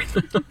asleep right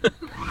now.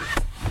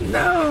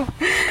 No.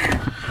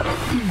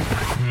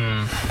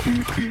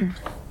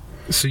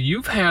 So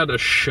you've had a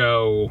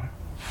show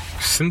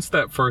since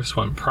that first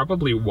one,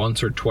 probably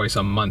once or twice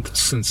a month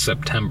since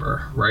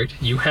September, right?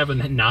 You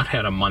haven't not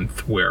had a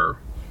month where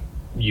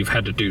you've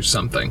had to do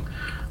something.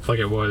 Like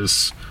it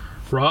was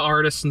Raw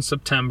Artists in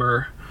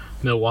September,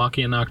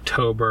 Milwaukee in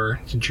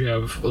October. Did you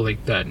have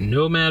like that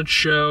Nomad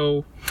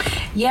show?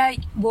 Yeah,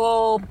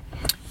 well,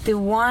 the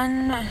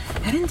one...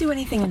 I didn't do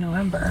anything in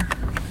November.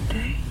 Did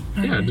I?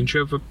 Yeah, didn't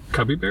you have a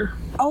Cubby Bear?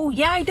 Oh,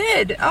 yeah, I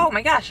did. Oh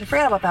my gosh, I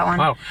forgot about that one.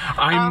 Wow,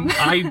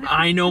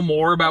 I know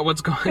more about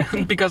what's going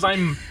on because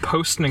I'm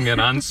posting it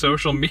on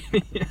social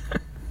media.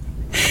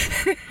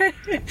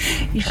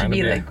 You should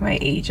be like my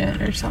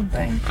agent or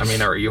something. I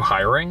mean, are you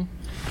hiring?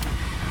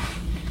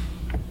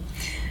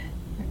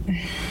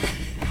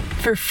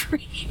 For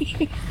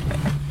free.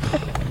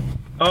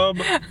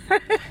 I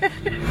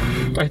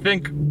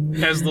think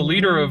as the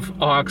leader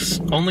of Ox,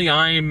 only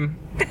I'm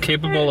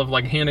capable of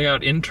like handing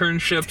out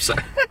internships.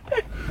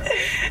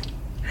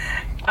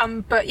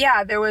 But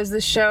yeah, there was the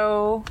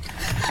show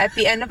at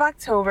the end of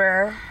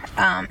October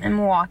in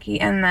Milwaukee,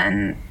 and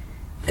then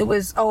it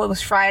was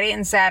Friday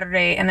and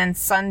Saturday, and then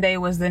Sunday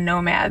was the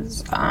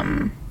Nomads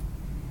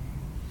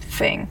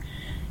thing.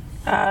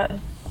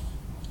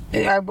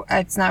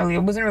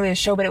 It wasn't really a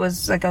show, but it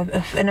was like an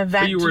event.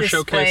 But you were to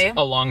display. showcased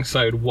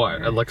alongside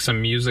what? Like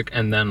some music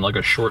and then like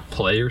a short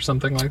play or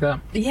something like that?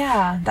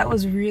 Yeah, that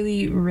was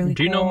really, really cool.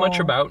 Do you know much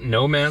about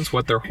Nomads,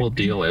 what their whole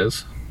deal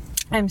is?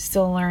 I'm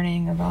still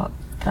learning about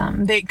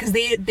them. Because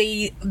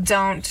they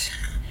don't...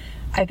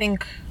 I don't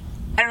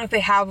know if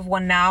they have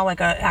one now, like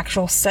an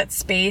actual set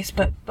space,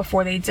 but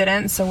before they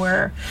didn't.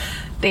 So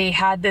they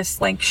had this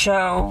like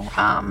show.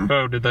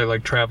 Did they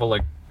like travel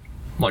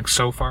like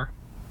so far?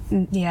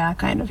 Yeah,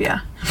 kind of,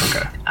 yeah.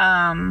 Okay.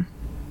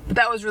 But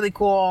that was really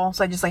cool.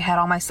 So I just like had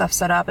all my stuff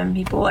set up, and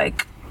people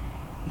like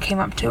came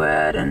up to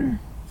it and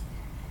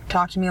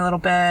talked to me a little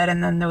bit,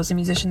 and then there was a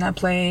musician that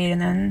played,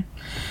 and then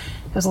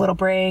there was a little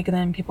break, and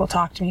then people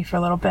talked to me for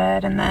a little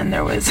bit, and then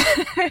there was...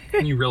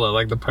 You really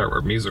liked the part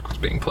where music was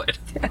being played.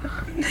 Yeah.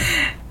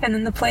 And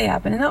then the play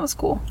happened, and that was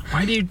cool.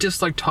 Why do you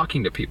dislike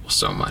talking to people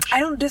so much? I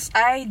don't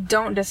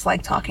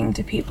dislike talking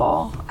to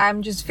people.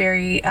 I'm just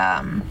very...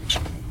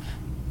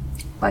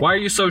 Why are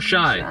you so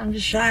shy? I'm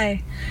just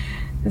shy.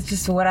 It's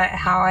just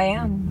how I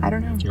am. I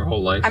don't know. Your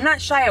whole life? I'm not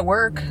shy at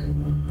work,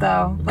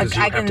 though. Because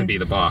you have to be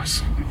the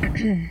boss.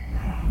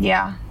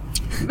 Yeah.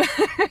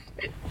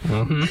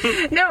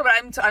 Mm-hmm. No, but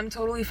I'm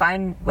totally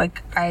fine.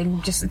 Like,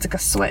 it's like a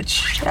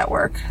switch at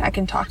work. I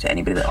can talk to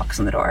anybody that walks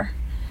in the door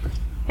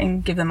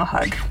and give them a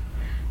hug.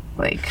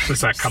 Like,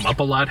 does that come up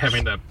a lot,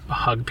 having to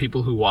hug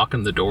people who walk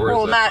in the door?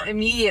 Well, not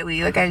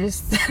immediately. Like, I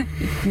just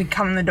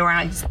come in the door and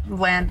I just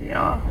land,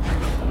 a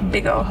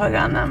big ol' hug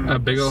on them. A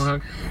big ol'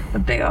 hug? A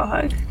big ol'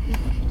 hug.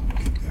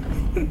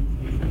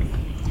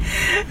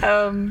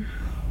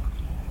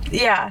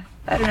 Yeah,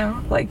 I don't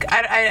know. Like,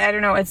 I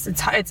don't know. It's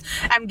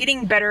I'm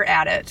getting better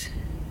at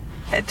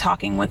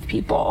talking with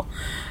people.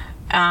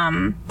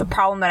 The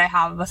problem that I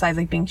have, besides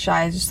like being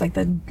shy, is just like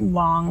the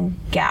long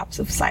gaps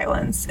of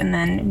silence, and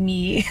then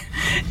me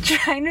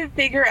trying to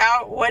figure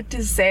out what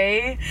to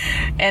say,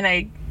 and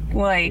I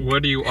like...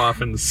 What do you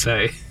often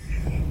say?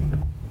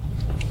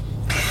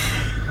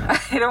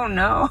 I don't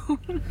know.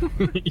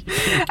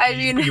 I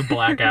mean... You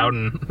black out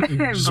and you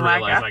just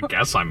realize, I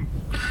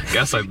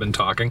guess I've been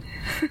talking.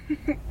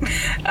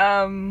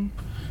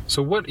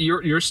 So what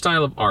your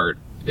style of art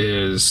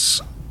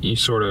is...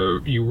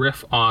 You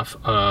riff off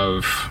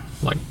of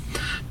like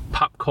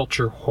pop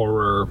culture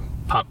horror,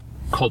 pop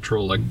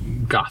cultural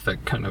like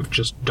gothic kind of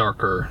just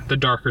the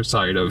darker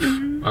side of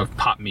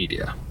pop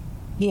media.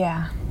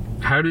 Yeah.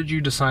 How did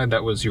you decide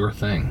that was your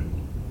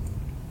thing?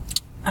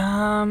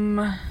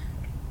 Why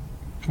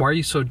are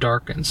you so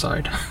dark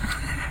inside?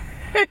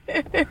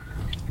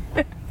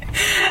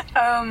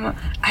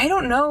 I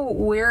don't know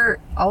where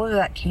all of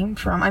that came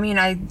from. I mean,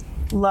 I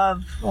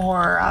love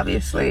horror,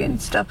 obviously,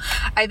 and stuff.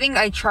 I think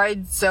I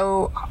tried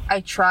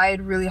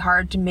really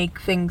hard to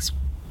make things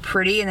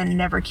pretty, and then it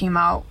never came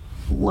out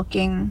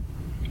looking,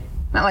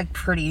 not like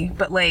pretty,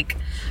 but like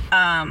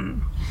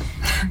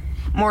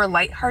more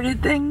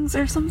lighthearted things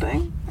or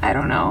something. I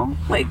don't know.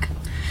 Like,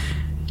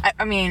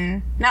 I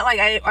mean, not like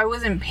I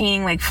wasn't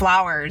painting like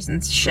flowers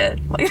and shit.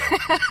 Like,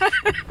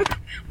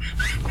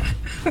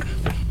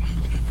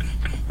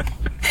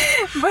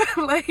 but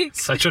like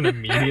such an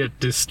immediate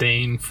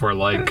disdain for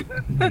like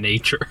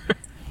nature.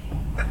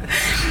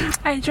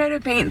 I try to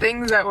paint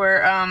things that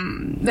were,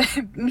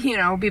 you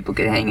know, people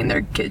could hang in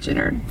their kitchen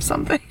or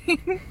something.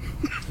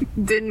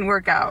 Didn't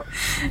work out.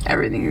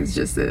 Everything is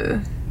just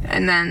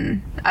and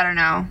then, I don't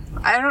know.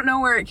 I don't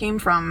know where it came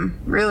from,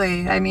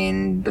 really. I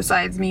mean,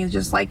 besides me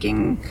just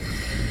liking,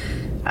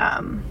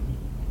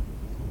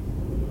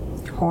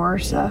 horror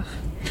stuff.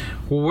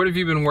 Well, what have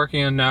you been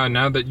working on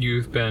now that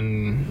you've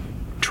been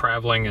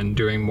traveling and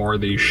doing more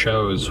of these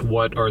shows?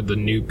 What are the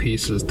new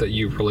pieces that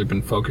you've really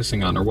been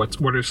focusing on, or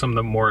what are some of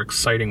the more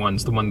exciting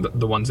ones, the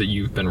ones that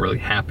you've been really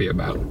happy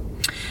about?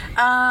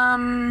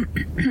 I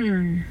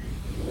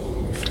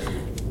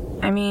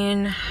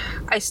mean,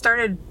 I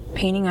started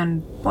painting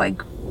on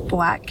like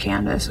black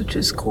canvas, which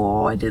is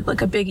cool. I did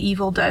like a big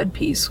Evil Dead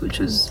piece, which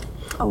was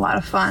a lot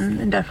of fun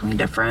and definitely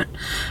different.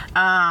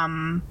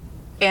 And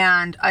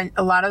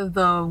a lot of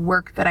the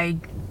work that I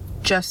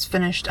just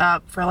finished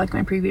up for like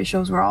my previous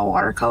shows were all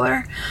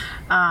watercolor.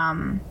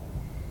 And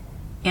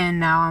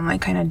now I'm like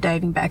kind of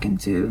diving back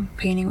into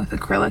painting with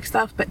acrylic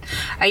stuff. But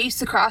I used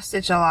to cross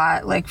stitch a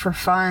lot, like for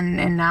fun,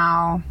 and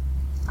now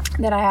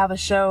that I have a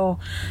show,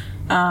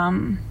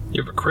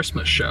 you have a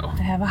Christmas show.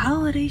 I have a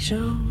holiday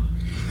show.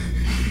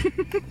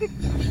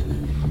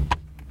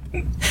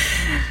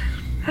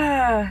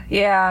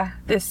 Yeah,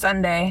 this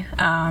Sunday.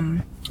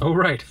 Oh,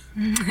 right.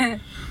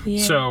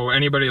 Yeah. So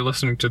anybody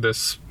listening to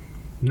this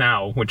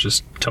now, which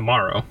is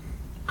tomorrow,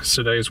 because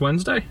today is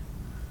Wednesday?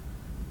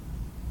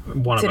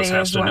 One of us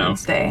has to know.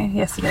 Today is Wednesday.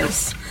 Yes, it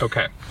is.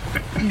 Okay.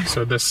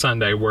 So this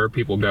Sunday, where are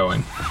people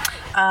going?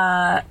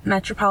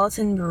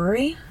 Metropolitan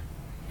Brewery.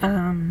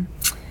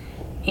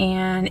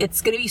 And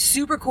it's going to be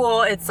super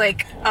cool. It's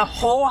like a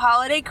whole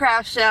holiday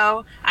craft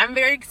show. I'm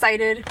very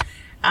excited.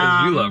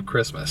 You love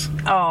Christmas.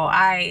 Oh,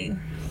 I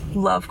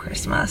love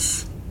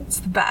Christmas. It's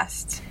the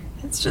best.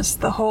 It's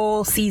just the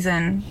whole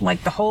season,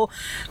 like the whole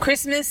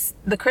Christmas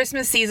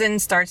season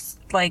starts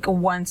like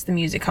once the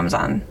music comes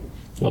on.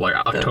 Well, like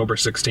October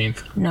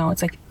 16th? No,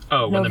 it's like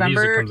when November the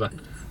music comes on.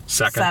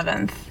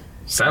 7th?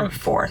 Or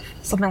 4th,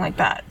 something like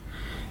that,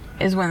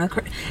 is when the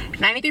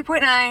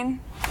 93.9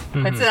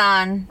 puts it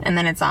on, and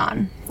then it's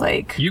on.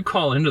 Like, you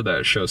call into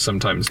that show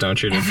sometimes,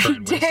 don't you? every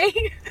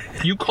day.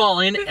 You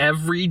call in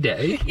every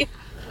day? Yeah.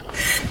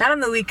 Not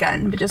on the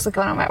weekend, but just like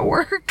when I'm at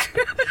work.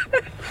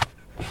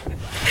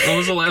 When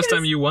was the last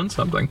time you won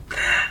something?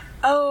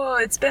 Oh,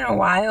 it's been a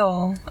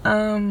while.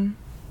 I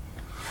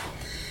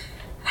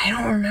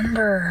don't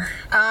remember.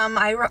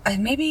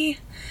 Maybe.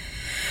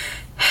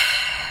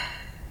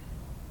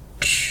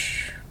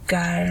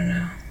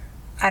 God,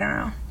 I don't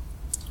know.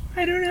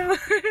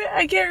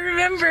 I can't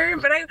remember,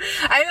 but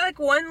I like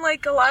won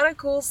like a lot of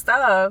cool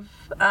stuff.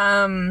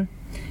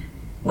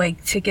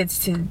 Like tickets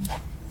to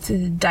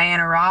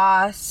Diana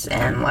Ross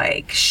and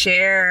like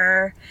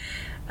Cher.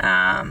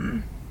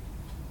 And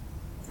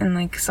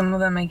like some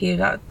of them I gave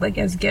out like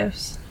as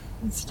gifts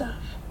and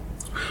stuff.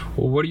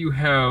 Well, what do you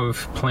have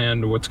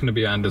planned? What's going to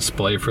be on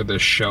display for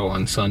this show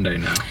on Sunday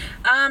now?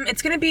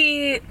 It's going to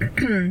be...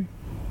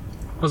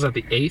 Was that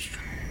the 8th?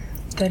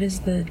 That is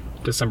the...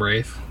 December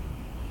 8th?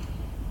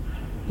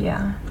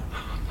 Yeah.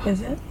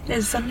 Is it?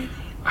 Is Sunday?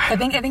 I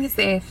think it's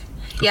the 8th.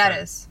 Okay. Yeah,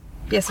 it is.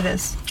 Yes, it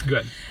is.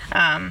 Good.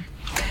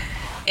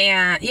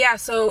 And yeah,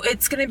 so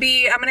it's gonna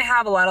be, I'm gonna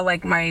have a lot of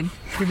like my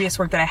previous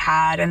work that I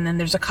had, and then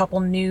there's a couple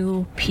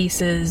new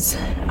pieces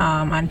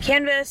on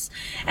canvas,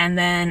 and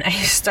then I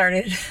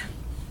started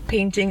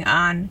painting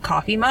on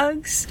coffee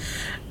mugs,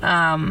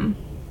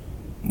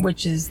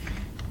 which is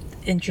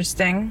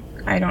interesting.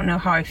 I don't know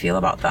how I feel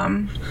about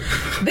them.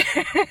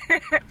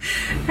 I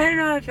don't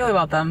know how I feel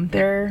about them.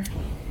 They're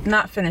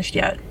not finished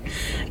yet.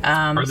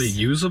 Are they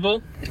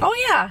usable? Oh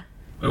yeah.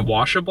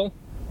 Washable?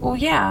 Well,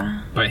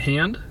 yeah. By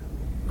hand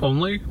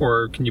only?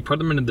 Or can you put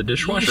them into the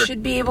dishwasher? You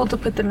should be able to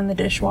put them in the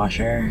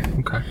dishwasher.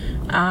 Okay.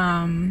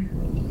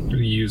 You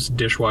use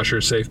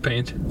dishwasher safe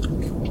paint?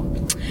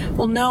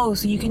 Well, no.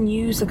 So you can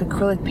use like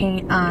acrylic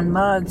paint on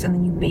mugs, and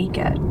then you bake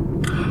it.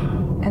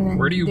 And then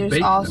where do you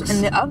bake also this?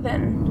 In the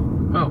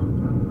oven. Oh.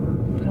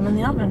 Put them in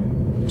the oven.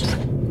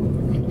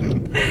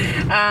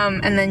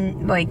 And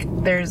then like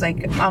there's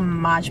like a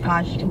Mod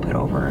Podge you can put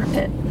over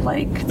it.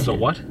 Like it's a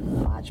what?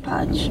 Mod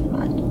Podge.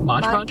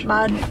 Mod Podge?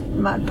 Mod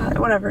Podge.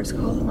 Whatever it's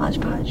called.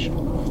 Mod Podge.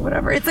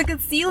 Whatever. It's like a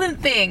sealant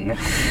thing.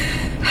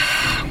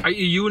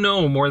 You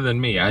know more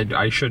than me.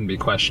 I shouldn't be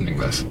questioning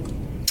this.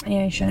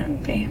 Yeah, you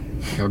shouldn't be.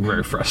 You're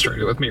very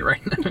frustrated with me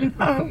right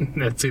now.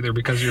 No. It's either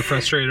because you're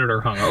frustrated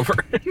or hungover.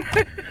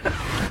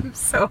 I'm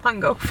so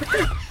hungover.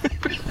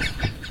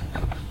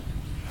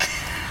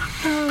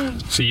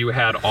 So you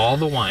had all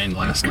the wine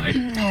last night.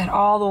 I had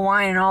all the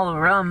wine and all the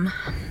rum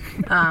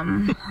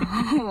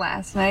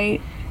last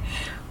night.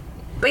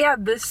 But yeah,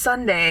 this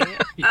Sunday,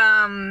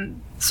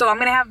 so I'm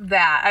gonna have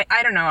that.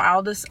 I don't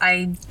know.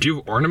 Do you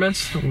have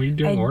ornaments? Were you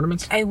doing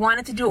ornaments? I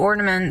wanted to do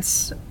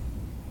ornaments,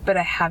 but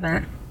I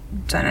haven't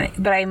done any,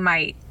 but I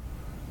might.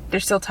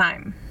 There's still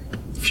time.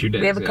 A few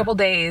days. We have a couple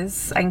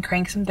days. I can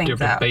crank some things out.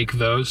 Do you have to bake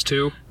those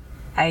too?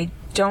 I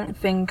don't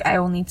think I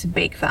will need to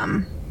bake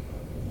them.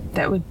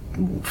 That would...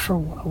 For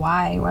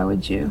why? Why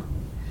would you?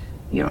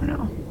 You don't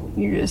know.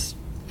 You're just...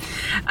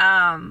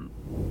 I'm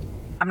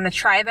going to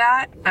try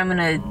that. I'm going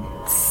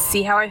to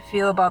see how I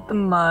feel about the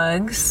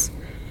mugs.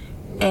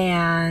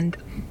 And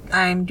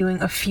I'm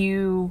doing a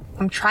few...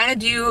 I'm trying to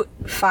do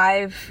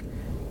 5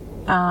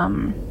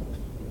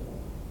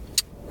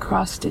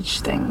 cross-stitch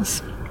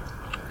things.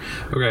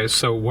 Okay,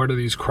 so what are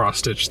these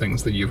cross-stitch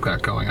things that you've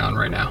got going on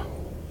right now?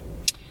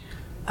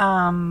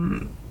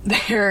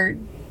 They're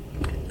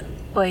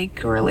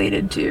like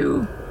related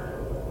to...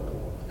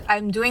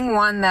 I'm doing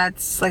one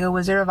that's like a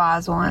Wizard of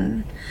Oz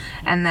one,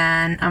 and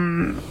then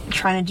I'm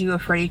trying to do a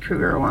Freddy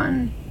Krueger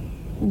one.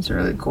 It's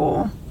really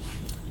cool.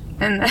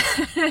 And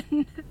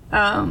then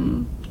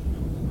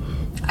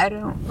I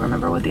don't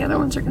remember what the other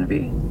ones are going to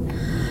be.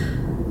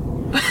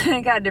 But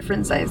I got a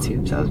different size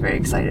hoop, so I was very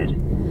excited.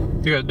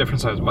 You got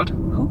different size what?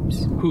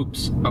 Hoops.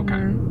 Hoops. Okay.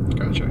 Mm-hmm.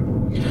 Gotcha.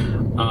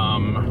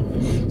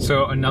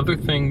 So another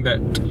thing that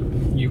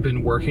you've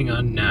been working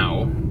on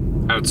now,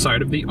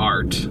 outside of the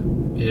art,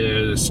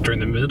 is during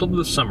the middle of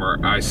the summer,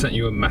 I sent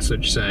you a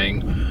message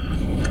saying,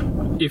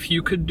 if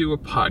you could do a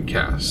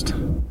podcast,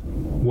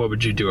 what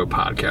would you do a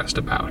podcast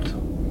about?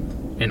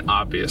 And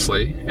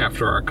obviously,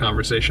 after our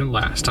conversation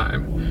last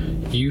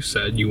time, you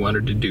said you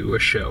wanted to do a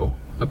show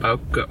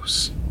about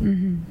ghosts.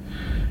 Mm-hmm.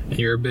 And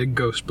you're a big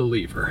ghost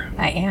believer.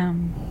 I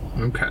am.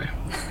 Okay.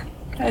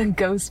 A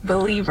ghost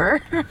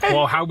believer.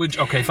 Well, how would...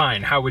 Okay,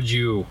 fine. How would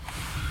you...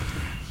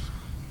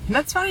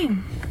 That's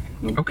fine.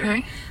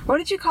 Okay. What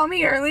did you call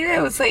me earlier?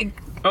 It was like...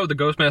 Oh, the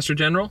Ghostmaster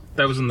General?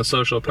 That was in the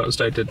social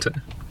post I did to...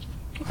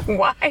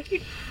 Why?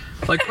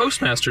 Like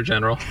Postmaster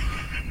General.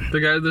 The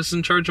guy that's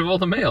in charge of all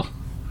the mail.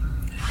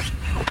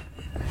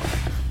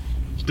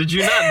 Did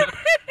you not know?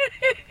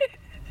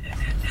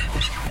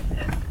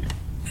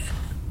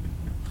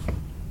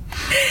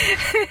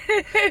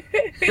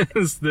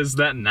 Is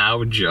that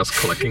now just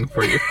clicking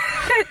for you?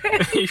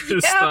 You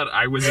just thought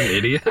I was an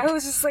idiot? I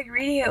was just like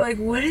reading it like,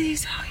 what are you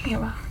talking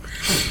about?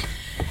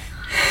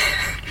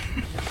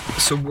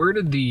 So where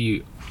did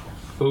the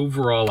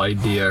overall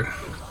idea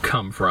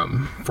come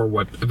from for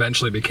what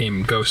eventually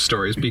became Ghost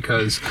Stories?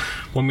 Because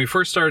when we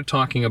first started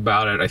talking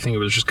about it, I think it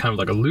was just kind of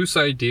like a loose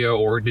idea,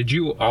 or did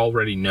you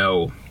already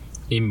know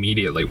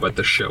immediately what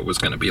the show was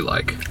going to be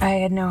like? I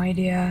had no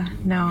idea.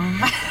 No.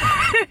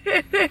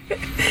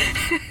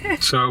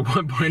 So at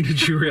what point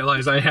did you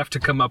realize I have to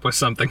come up with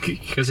something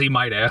because he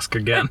might ask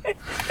again?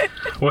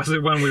 Was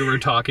it when we were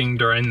talking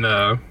during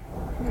the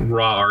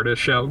Raw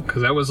Artist show?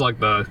 Because that was like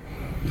the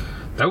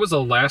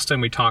last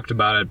time we talked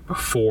about it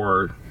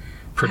before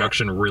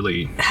production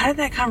really... How did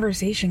that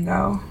conversation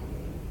go?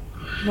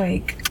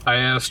 Like... I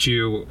asked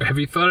you, have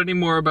you thought any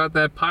more about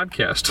that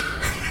podcast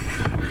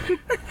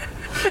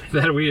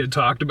that we had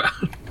talked about?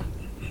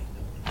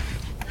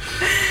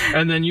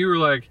 And then you were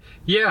like,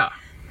 yeah.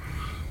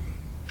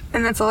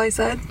 And that's all I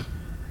said?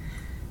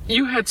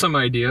 You had some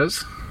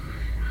ideas,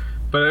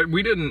 but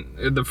we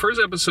didn't... The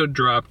first episode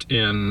dropped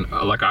in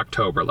like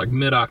October, like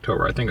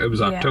mid-October. I think it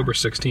was October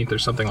 16th or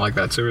something like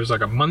that. So it was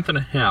like a month and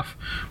a half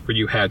where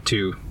you had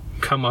to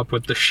come up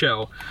with the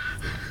show.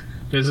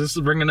 Is this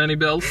ringing any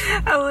bells?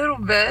 A little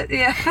bit,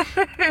 yeah.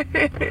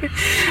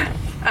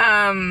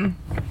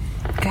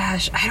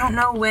 Gosh, I don't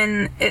know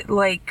when it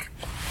like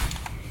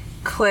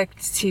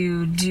clicked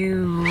to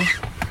do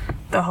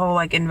the whole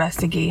like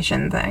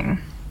investigation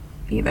thing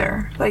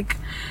either. Like,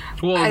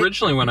 well,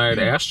 originally when I had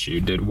asked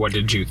you, what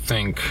did you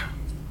think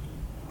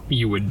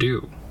you would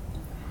do?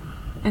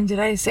 And did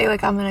I say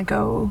like I'm gonna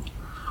go?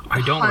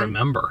 I don't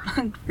remember.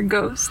 Hunt for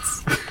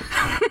ghosts.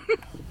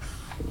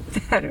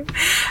 I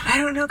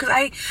don't know, because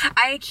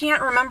I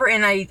can't remember,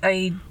 and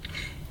I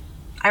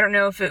don't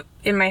know if it,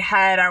 in my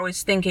head I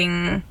was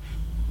thinking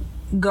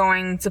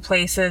going to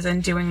places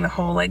and doing the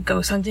whole like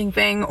ghost hunting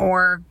thing,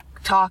 or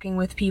talking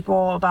with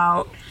people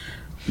about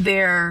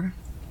their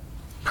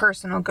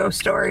personal ghost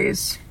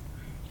stories.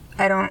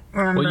 I don't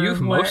remember. Well,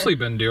 you've mostly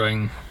been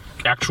doing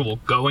actual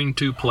going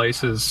to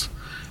places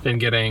and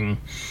getting,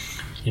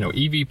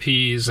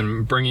 EVPs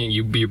and bringing...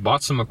 You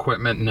bought some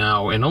equipment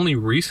now, and only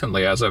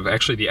recently, as of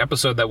actually the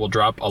episode that will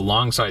drop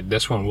alongside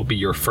this one will be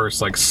your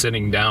first, like,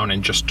 sitting down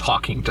and just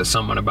talking to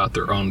someone about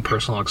their own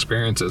personal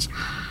experiences.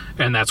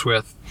 And that's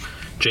with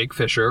Jake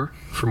Fisher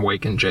from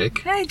Wake and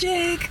Jake. Hi,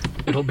 Jake.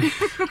 It'll be...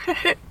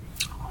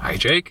 Hi,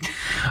 Jake.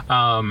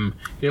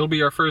 It'll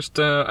be our first,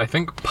 I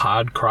think,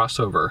 pod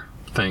crossover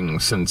thing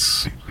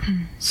since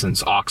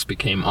Aux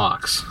became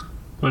Aux.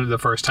 The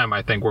first time,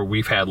 I think, where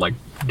we've had like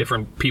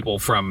different people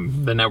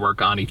from the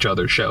network on each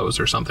other's shows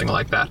or something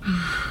like that.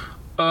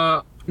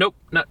 Nope,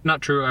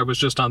 not true. I was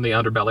just on the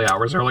Underbelly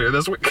Hours earlier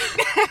this week.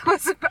 I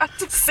was about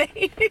to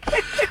say.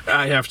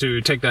 I have to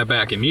take that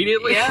back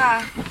immediately.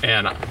 Yeah.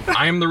 And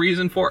I am the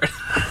reason for it.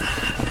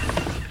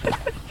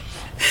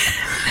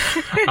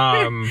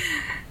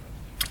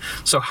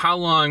 So how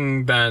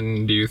long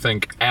then do you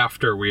think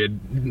after we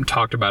had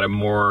talked about it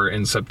more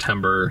in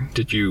September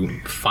did you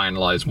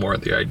finalize more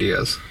of the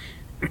ideas?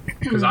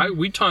 Because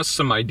we tossed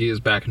some ideas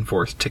back and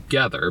forth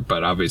together,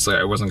 but obviously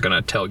I wasn't going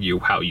to tell you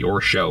how your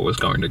show was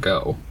going to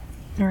go.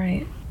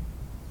 Right.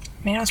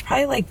 Man, it was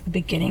probably like the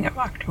beginning of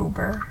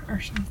October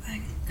or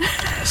something.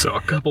 So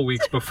a couple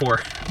weeks before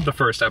the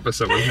first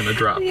episode was going to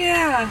drop.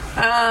 Yeah.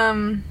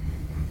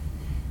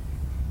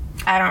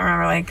 I don't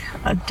remember like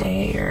a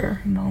day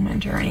or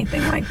moment or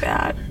anything like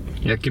that.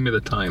 Yeah, give me the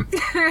time.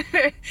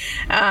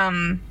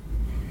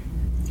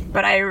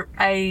 But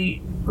I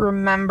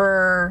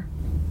remember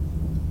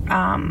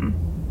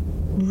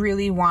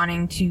really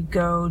wanting to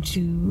go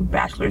to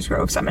Bachelor's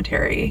Grove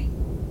Cemetery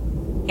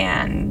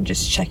and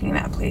just checking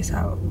that place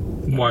out.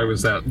 Why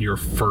was that your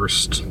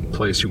first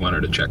place you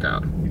wanted to check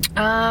out?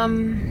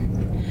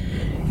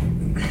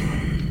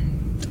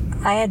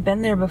 I had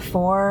been there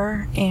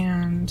before,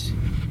 and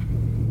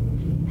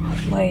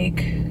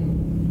like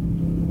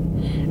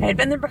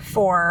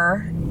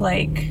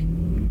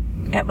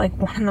at like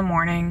 1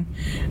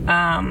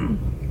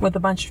 a.m. with a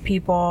bunch of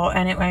people,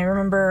 and I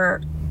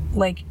remember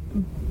like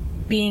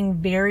being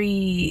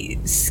very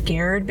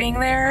scared being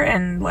there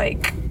and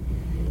like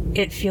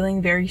it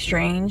feeling very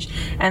strange.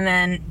 And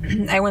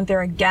then I went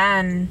there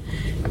again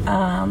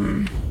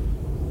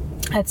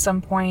at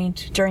some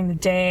point during the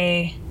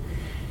day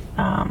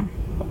a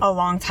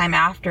long time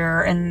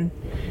after, and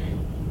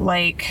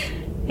like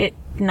it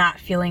not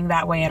feeling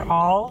that way at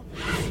all.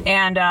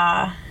 And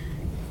I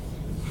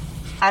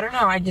don't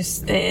know, I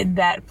just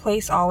that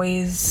place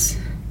always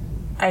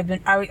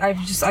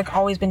I've just like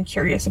always been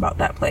curious about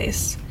that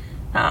place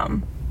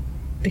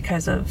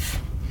because of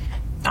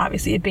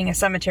obviously it being a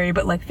cemetery,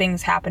 but like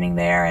things happening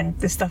there and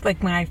this stuff.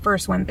 Like when I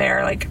first went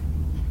there, like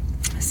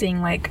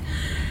seeing like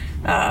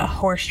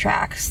horse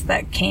tracks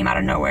that came out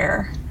of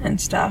nowhere and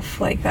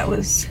stuff, like that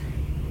was,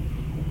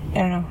 I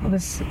don't know,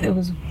 it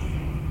was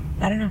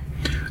I don't know.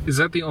 Is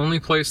that the only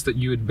place that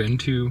you had been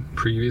to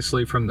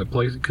previously from the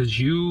place? Because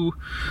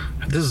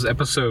this is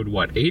episode,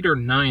 what, 8 or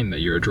 9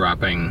 that you're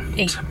dropping?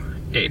 8.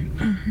 8.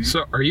 Mm-hmm.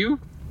 So are you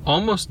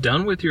almost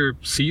done with your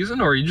season,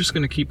 or are you just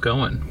going to keep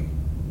going?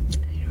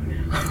 I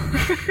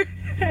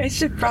don't know. I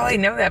should probably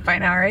know that by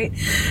now, right?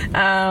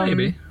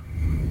 Maybe.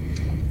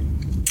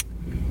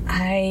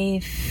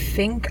 I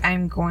think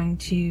I'm going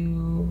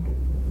to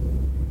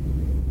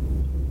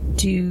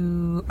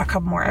do a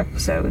couple more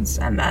episodes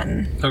and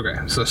then... Okay,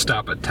 so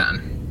stop at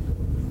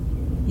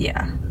 10.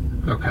 Yeah.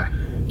 Okay.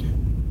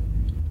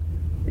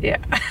 Yeah,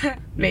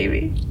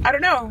 maybe. I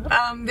don't know.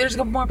 There's a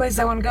couple more places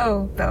I want to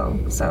go,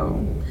 though,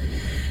 so...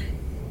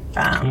 a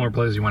couple more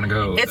places you want to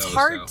go, it's though,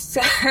 hard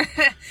so.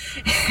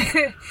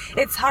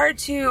 It's hard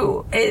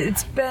to...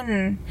 It's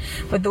been...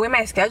 With the way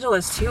my schedule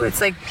is, too, it's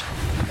like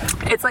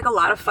a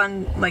lot of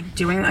fun, like,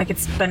 doing... Like,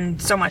 it's been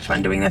so much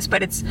fun doing this,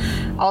 but it's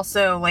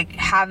also, like,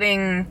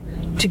 having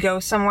to go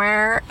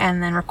somewhere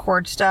and then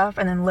record stuff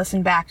and then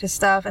listen back to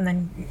stuff and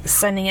then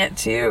sending it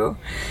to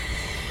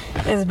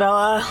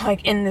Isabella,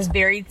 like, in this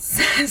very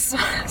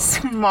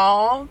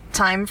small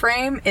time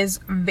frame is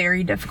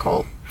very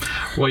difficult.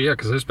 Well, yeah,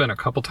 because there's been a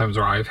couple times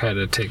where I've had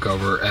to take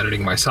over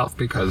editing myself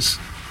because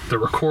the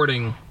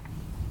recording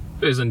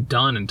isn't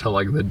done until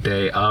like the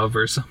day of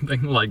or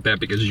something like that,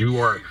 because you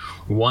are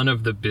one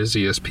of the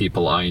busiest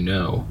people I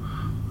know.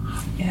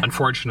 Yeah.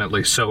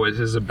 Unfortunately, so is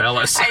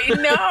Isabella. I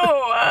know.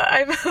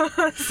 I feel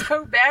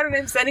so bad when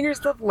I'm sending her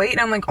stuff late and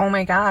I'm like, oh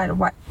my god,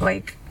 what?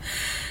 Like,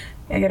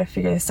 I gotta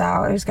figure this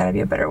out. There's gotta be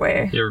a better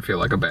way. You ever feel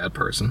like a bad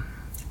person?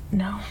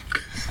 No.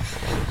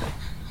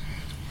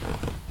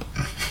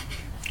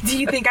 Do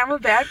you think I'm a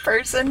bad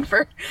person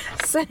for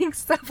sending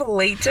stuff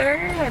later?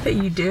 I bet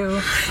you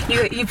do.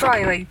 You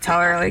probably like tell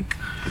her like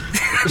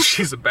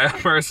she's a bad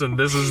person.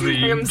 This is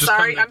the. I'm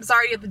sorry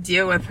you have to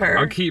deal with her.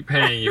 I'll keep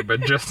paying you,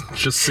 but just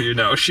so you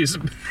know, she's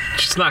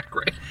not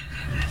great.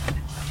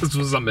 This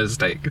was a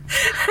mistake.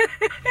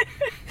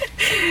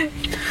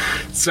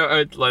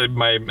 So, like,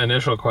 my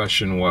initial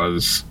question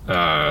was,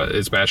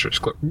 is Bachelor's...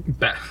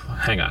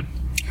 hang on.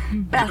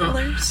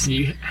 Bachelor's?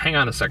 Hang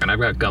on a second. I've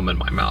got gum in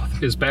my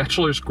mouth. Is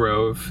Bachelor's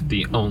Grove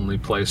the only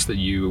place that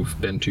you've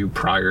been to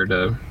prior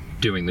to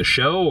doing the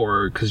show?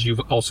 Or because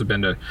you've also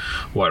been to,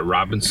 what,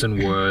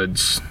 Robinson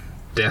Woods,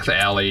 Death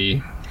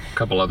Alley, a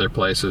couple other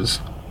places,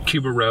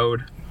 Cuba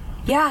Road?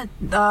 Yeah,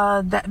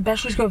 that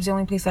Bachelor's Grove is the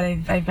only place that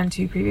I've been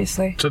to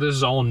previously. So this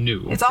is all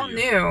new. It's all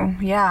new,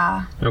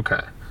 yeah. Okay.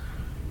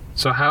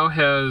 So how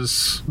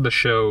has the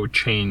show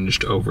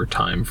changed over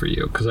time for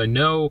you? Because I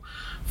know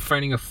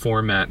finding a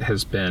format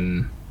has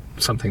been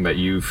something that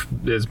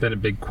has been a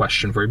big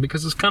question for you,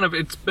 because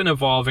it's been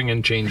evolving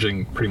and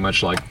changing pretty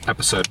much like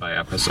episode by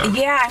episode.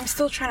 Yeah, I'm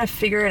still trying to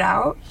figure it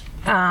out.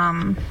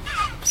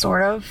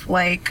 Sort of.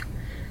 Like,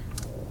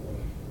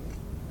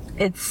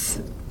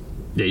 it's...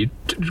 Yeah, you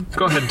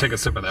go ahead and take a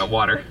sip of that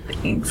water.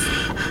 Thanks.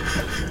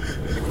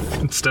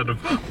 Instead of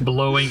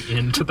blowing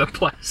into the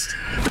plastic.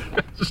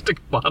 Just a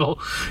bottle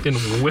and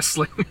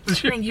whistling.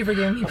 Thank you for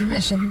giving me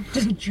permission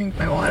to drink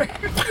my water.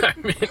 I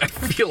mean, I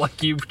feel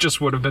like you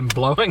just would have been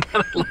blowing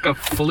on it like a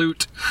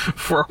flute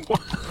for a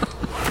while.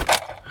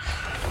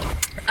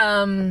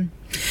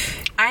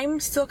 I'm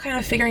still kind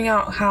of figuring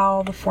out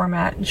how the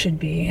format should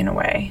be in a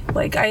way.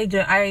 Like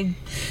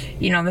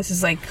this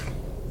is like,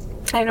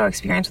 I have no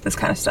experience with this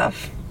kind of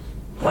stuff.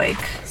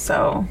 Like,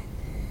 so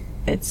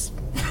it's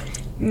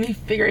me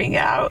figuring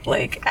out,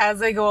 like,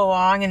 as I go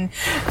along and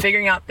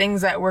figuring out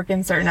things that work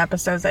in certain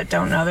episodes that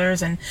don't in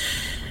others, and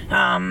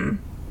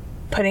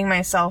putting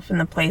myself in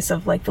the place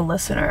of, like, the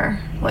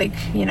listener, like,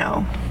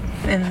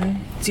 and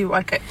do,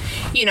 like,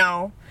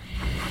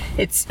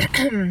 it's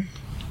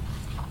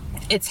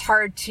it's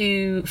hard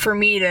for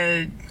me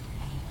to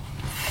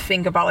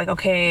think about, like,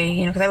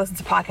 okay, because I listen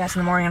to podcasts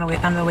in the morning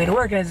on the way to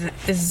work, and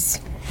is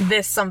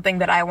this something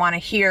that I want to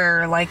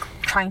hear, like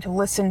trying to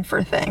listen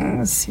for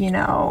things,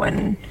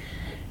 and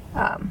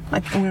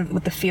like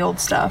with the field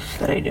stuff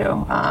that I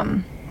do.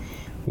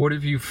 What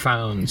have you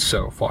found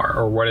so far,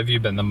 or what have you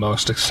been the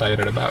most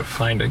excited about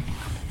finding?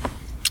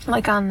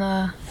 Like on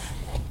the...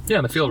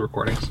 Yeah, the field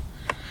recordings.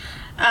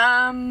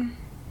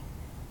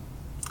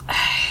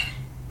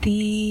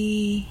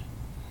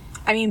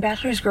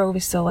 Bachelor's Grove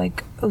is still,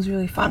 like, it was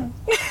really fun.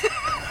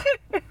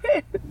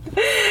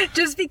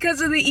 Just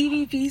because of the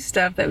EVP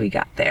stuff that we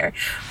got there.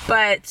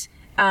 But,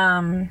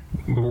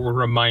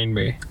 remind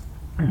me.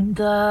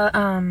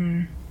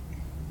 The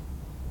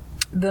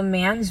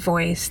man's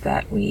voice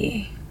that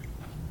we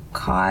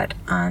caught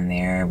on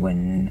there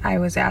when I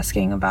was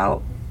asking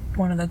about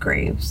one of the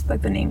graves,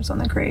 like the names on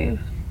the grave,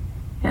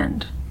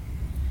 and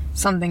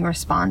something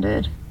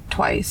responded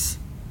twice,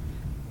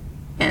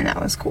 and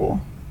that was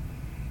cool.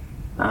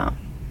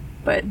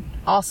 But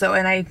also,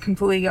 and I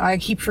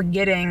keep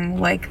forgetting,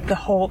 like, the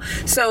whole,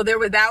 so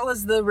that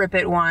was the Rip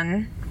It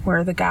one,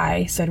 where the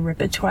guy said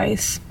rip it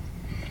twice,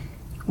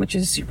 which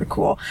is super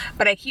cool.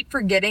 But I keep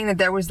forgetting that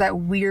there was that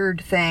weird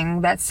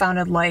thing that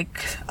sounded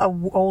like a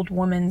old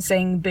woman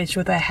saying bitch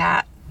with a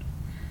hat.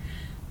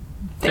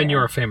 There. And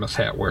you're a famous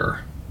hat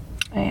wearer.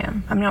 I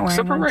am. I'm not wearing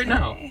Except for one right today.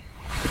 now.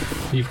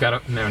 You've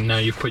got now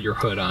you've put your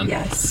hood on.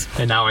 Yes.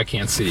 And now I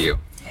can't see you.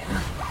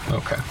 Yeah.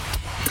 Okay.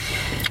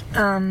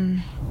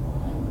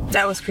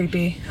 That was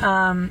creepy.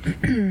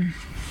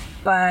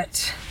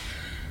 But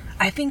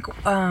I think,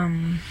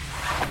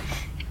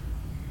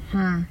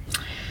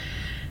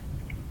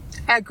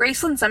 at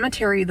Graceland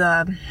Cemetery,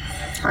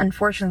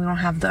 unfortunately we don't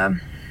have the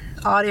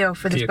audio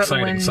for this, the but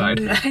exciting side.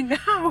 I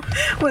know,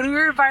 when we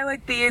were by,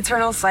 like, the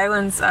Eternal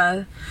Silence,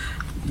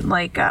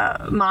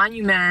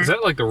 monument. Is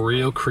that, like, the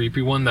real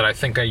creepy one that I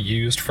think I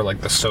used for,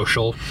 like, the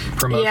social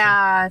promotion?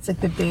 Yeah, it's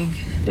like the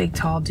big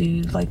tall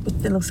dude, like,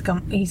 it looks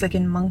like he's like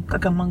in a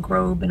monk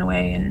robe in a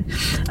way, and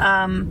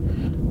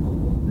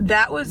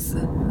that was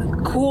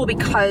cool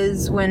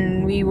because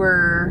when me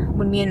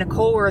and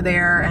Nicole were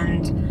there,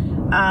 and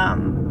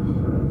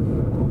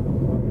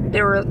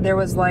there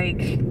was,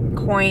 like,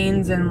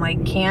 coins and,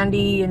 like,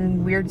 candy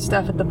and weird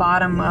stuff at the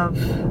bottom of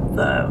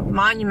the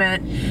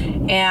monument,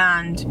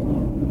 and,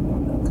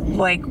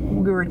 like,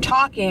 we were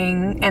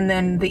talking, and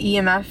then the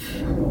EMF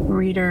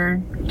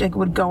reader, like,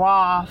 would go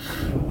off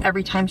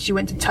every time she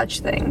went to touch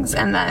things,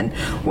 and then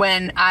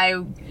when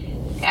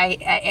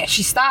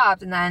she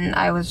stopped, and then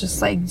I was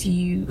just like,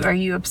 are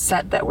you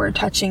upset that we're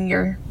touching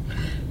your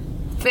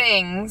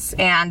things?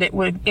 And it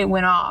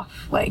went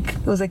off, like,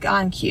 it was, like,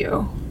 on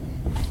cue,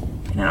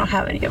 and I don't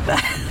have any of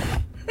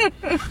that.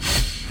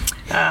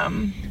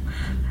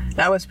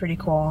 That was pretty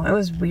cool. It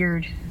was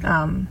weird.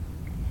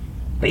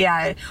 But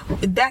yeah,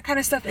 that kind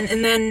of stuff.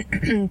 And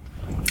then,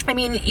 I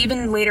mean,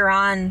 even later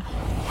on,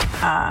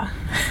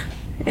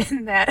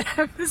 in that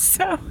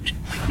episode,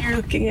 you're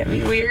looking at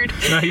me weird.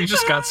 No, you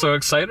just got so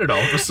excited all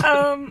of a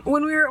sudden.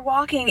 When we were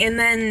walking, and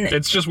then...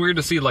 It's just weird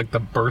to see, like, the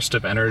burst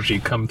of energy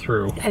come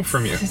through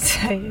from you.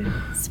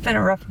 It's been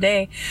a rough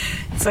day.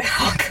 It's,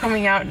 like, all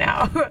coming out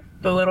now,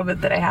 the little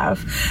bit that I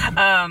have.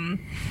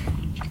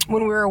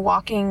 When we were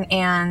walking,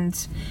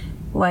 and,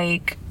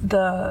 like,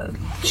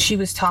 she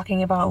was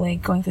talking about,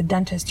 like, going to the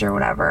dentist or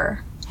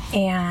whatever,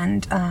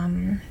 and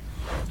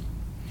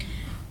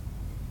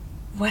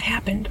what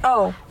happened?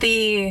 Oh,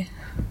 the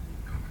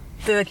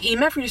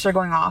EMF readers are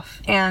going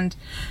off, and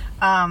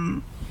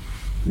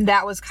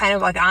that was kind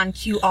of, like, on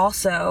cue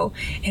also,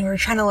 and we were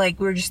trying to, like,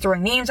 we were just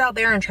throwing names out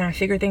there and trying to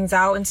figure things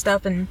out and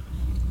stuff, and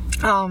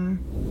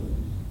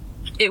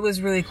it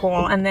was really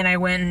cool. And then I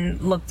went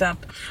and looked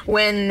up.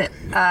 When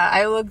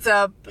I looked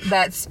up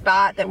that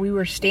spot that we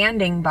were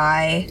standing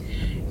by,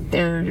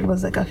 there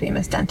was, like, a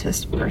famous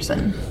dentist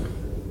person.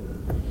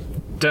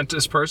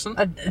 Dentist person?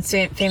 A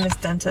famous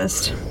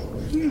dentist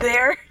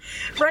there,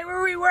 right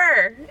where we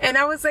were. And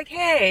I was like,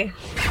 hey.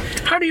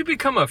 How do you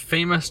become a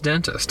famous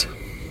dentist?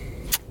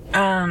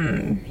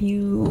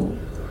 You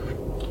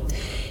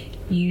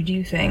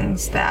do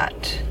things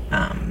that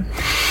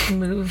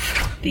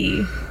move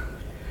the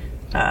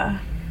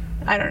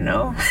I don't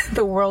know,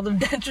 the world of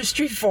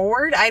dentistry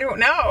forward. I don't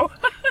know.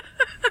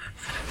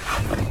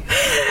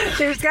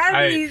 There's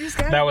gotta be.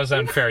 That was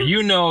unfair.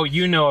 You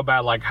know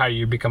about like how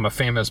you become a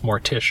famous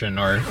mortician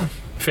or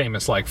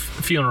famous like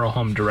funeral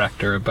home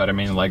director, but I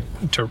mean like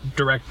to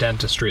direct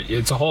dentistry,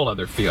 it's a whole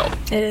other field.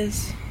 It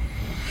is.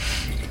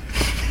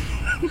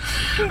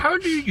 How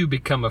do you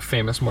become a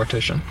famous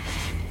mortician?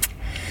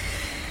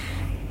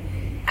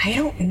 I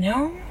don't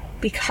know,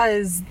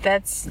 because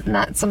that's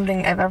not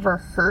something I've ever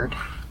heard.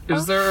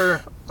 Is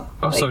there...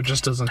 so it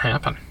just doesn't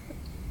happen.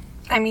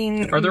 I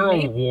mean... Are there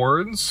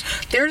awards?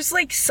 There's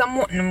like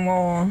someone...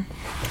 Well...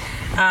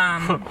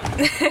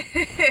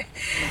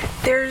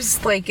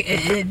 there's like...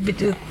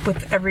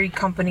 with every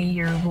company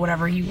or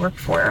whatever you work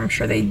for, I'm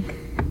sure they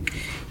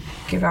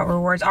give out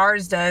rewards.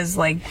 Ours does,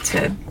 like,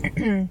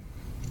 to...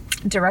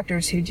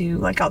 directors who do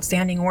like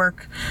outstanding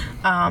work,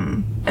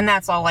 and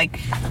that's all like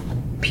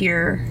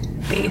peer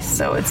based,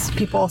 so it's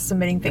people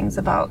submitting things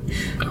about.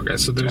 Okay,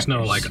 so there's directors.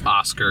 No like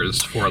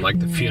Oscars for like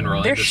the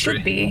funeral there industry. There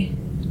should be.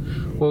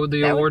 What would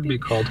the award be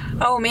called?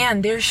 Oh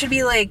man, there should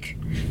be like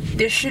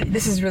this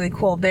is really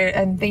cool.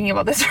 I'm thinking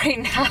about this right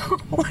now.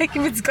 Like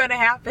if it's gonna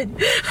happen.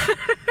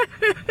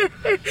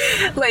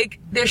 Like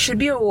there should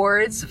be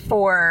awards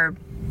for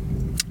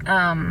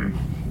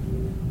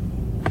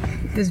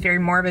this is very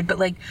morbid, but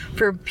like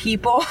for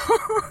people,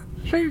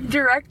 for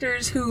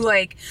directors who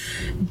like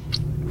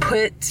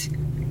put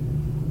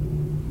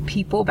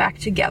people back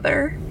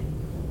together,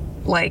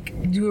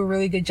 like do a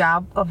really good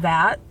job of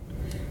that.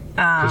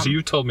 Because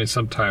you told me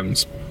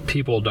sometimes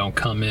people don't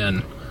come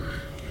in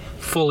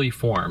fully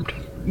formed.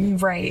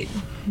 Right.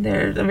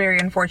 There's very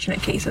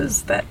unfortunate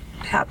cases that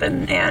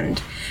happen,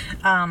 and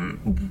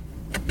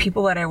the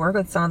people that I work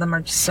with, some of them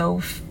are just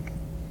so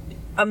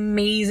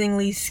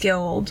amazingly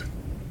skilled.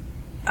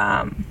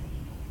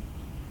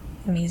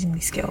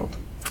 Amazingly skilled.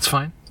 That's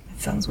fine.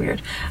 It sounds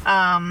weird.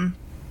 And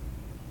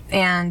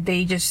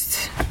they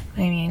just,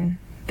 I mean,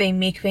 they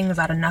make things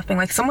out of nothing.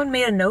 Like someone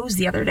made a nose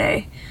the other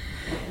day.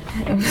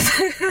 It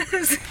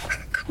was the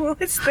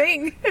coolest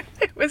thing.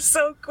 It was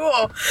so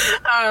cool.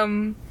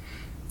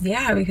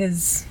 Yeah,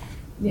 because,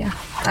 yeah,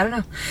 I don't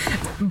know.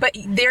 But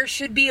there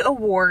should be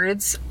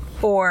awards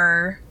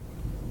for,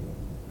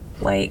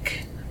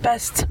 like,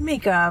 best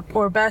makeup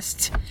or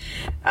best,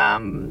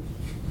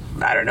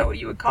 I don't know what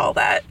you would call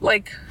that,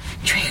 like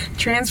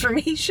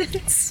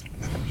transformations.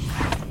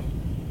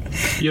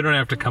 You don't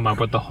have to come up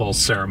with the whole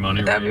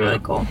ceremony. That'd be really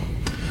cool.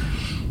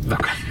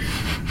 Okay.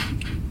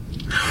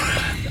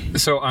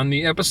 So on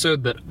the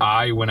episode that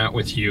I went out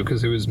with you,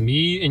 because it was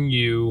me and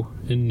you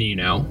and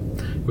Nino,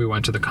 we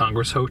went to the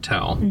Congress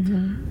Hotel.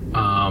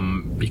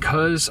 Mm-hmm.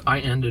 Because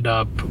I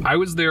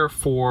was there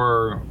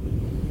for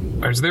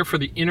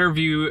the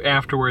interview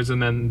afterwards,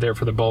 and then there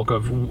for the bulk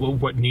of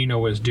what Nino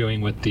was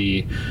doing with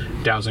the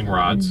dowsing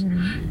rods.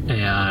 Mm-hmm.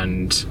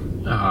 And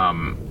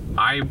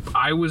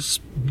I was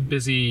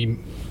busy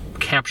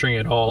capturing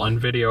it all on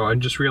video,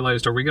 and just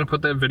realized, are we going to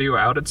put that video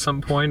out at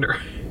some point? Or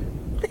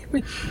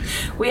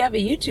we have a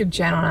YouTube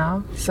channel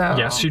now, so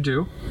yes, you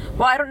do.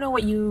 Well, I don't know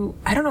what you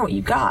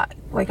got.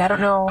 Like, I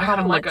don't know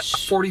how much. Like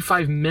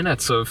 45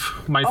 minutes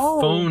of my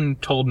phone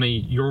told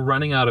me you're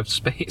running out of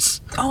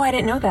space. Oh, I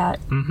didn't know that.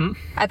 Mm-hmm.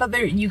 I thought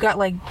you got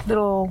like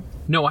little.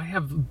 No, I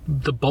have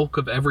the bulk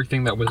of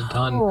everything that was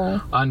done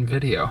on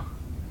video.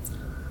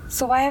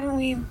 So why haven't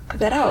we put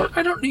that out?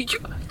 I don't need you.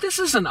 This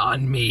isn't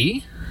on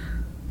me.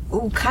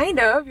 Ooh, kind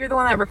of. You're the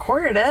one that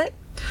recorded it.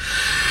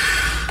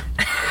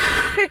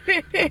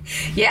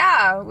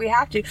 Yeah, we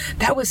have to.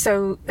 That was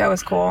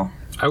cool.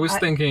 I was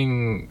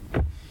thinking,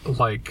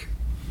 like,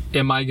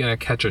 am I going to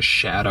catch a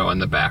shadow in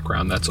the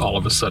background that's all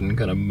of a sudden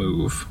going to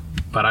move?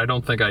 But I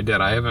don't think I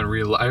did. I haven't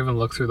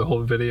looked through the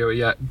whole video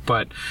yet.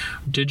 But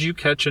did you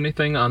catch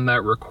anything on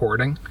that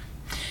recording?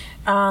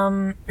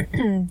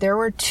 There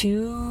were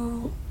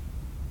two,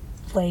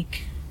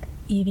 like,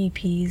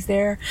 EVPs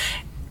there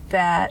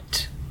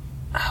that,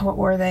 what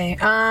were they?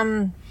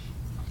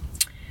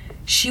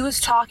 She was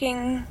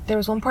talking, there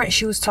was one point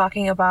she was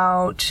talking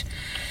about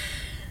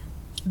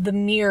the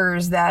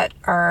mirrors that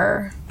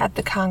are at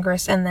the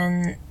Congress, and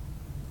then,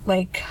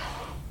 like,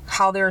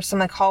 how there are some,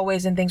 like,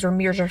 hallways and things where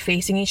mirrors are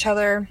facing each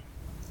other,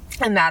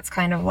 and that's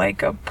kind of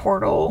like a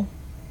portal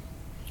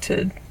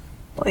to,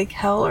 like,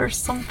 hell or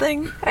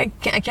something. I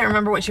can't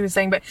remember what she was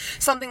saying, but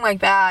something like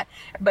that.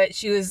 But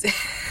she was,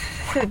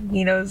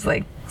 you know, it was,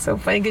 like, so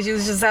funny because she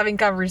was just having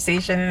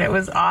conversation, and it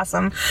was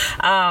awesome.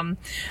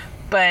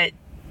 But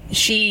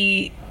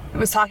she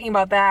was talking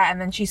about that, and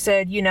then she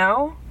said, you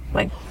know,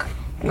 like,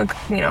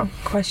 you know,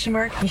 question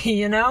mark,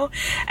 you know,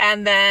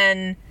 and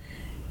then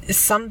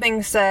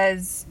something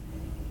says,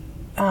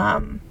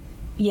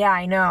 yeah,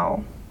 I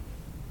know,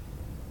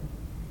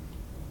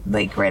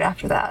 like, right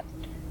after that.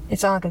 It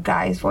sounded like a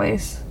guy's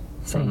voice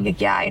saying, like,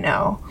 yeah, I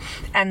know.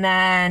 And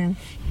then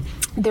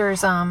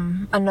there's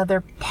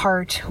another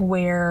part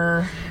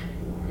where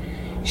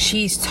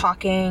she's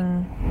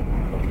talking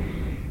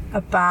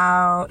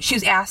about, she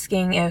was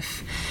asking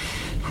if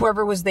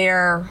whoever was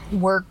there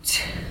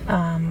worked,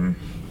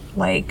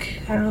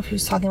 like, I don't know if he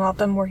was talking about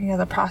them working as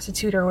a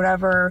prostitute or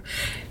whatever,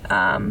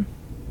 and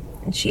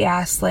she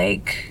asked,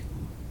 like,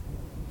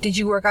 did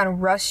you work on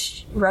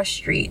Rush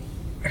Street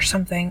or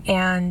something?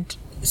 And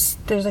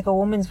there's like a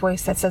woman's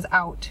voice that says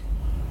out.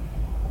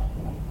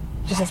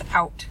 Just says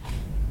out.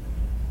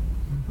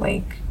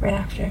 Like, right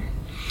after.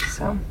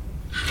 So,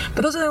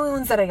 but those are the only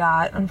ones that I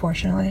got,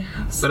 unfortunately.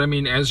 But I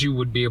mean, as you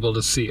would be able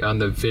to see on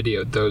the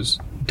video, those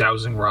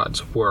dowsing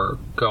rods were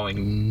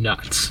going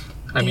nuts.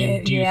 I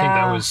mean, do you think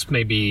that was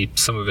maybe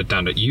some of it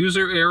down to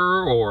user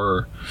error,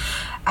 or?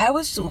 I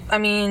was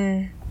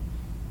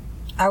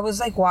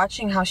like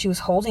watching how she was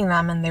holding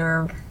them, and they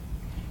were...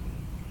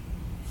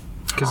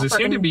 Because they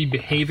seem to be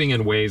behaving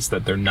in ways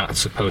that they're not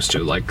supposed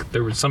to. Like,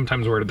 there were some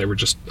times where they were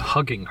just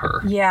hugging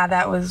her. Yeah,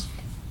 that was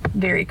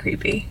very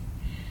creepy.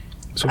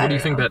 So what do you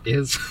think that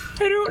is?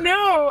 I don't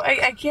know.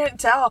 I can't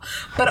tell.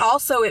 But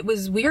also, it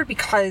was weird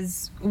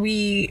because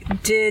we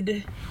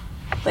did,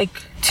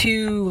 like,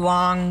 2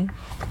 long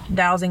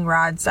dowsing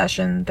rod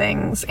session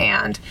things,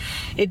 and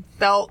it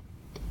felt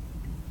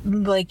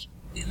like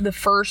the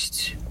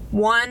first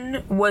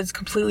one was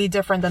completely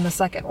different than the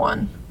second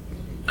one.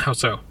 How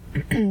so?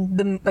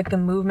 the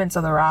movements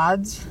of the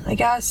rods, I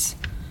guess.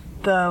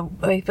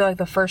 I feel like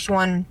the first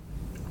one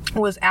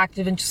was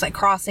active and just like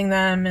crossing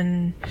them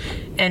and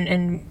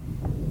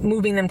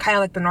moving them kind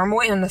of like the normal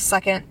way, and the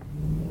second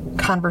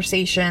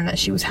conversation that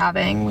she was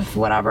having with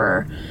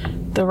whatever,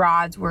 the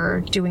rods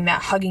were doing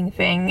that hugging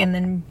thing, and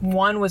then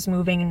one was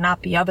moving and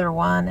not the other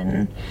one,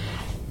 and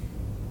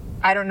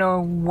I don't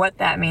know what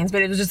that means,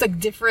 but it was just like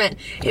different.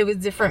 It was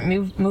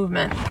different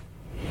movement.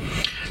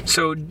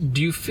 So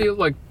do you feel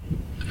like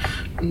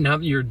now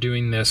that you're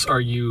doing this, are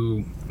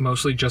you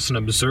mostly just an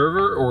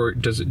observer, or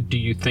do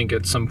you think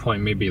at some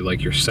point, maybe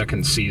like your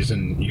second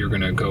season, you're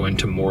going to go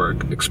into more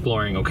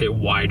exploring, okay,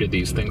 why do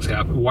these things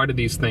happen? Why do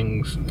these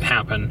things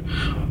happen?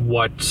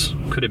 What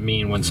could it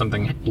mean when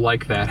something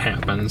like that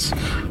happens?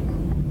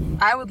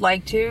 I would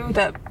like to.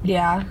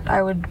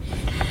 I would.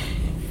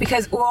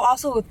 Because, well,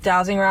 also with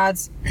dowsing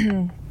rods,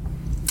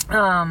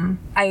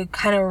 I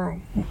kind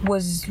of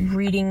was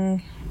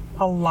reading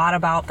a lot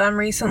about them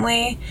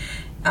recently.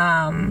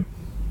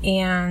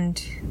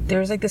 And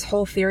there's like this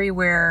whole theory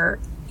where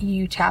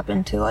you tap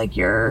into like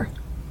your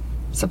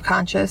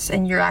subconscious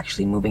and you're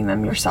actually moving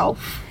them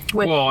yourself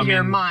with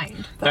your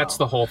mind. Though. That's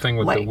the whole thing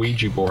with the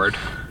Ouija board.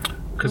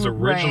 Because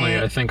originally,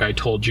 I think I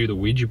told you the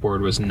Ouija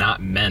board was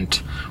not meant,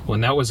 when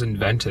that was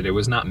invented, it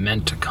was not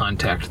meant to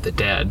contact the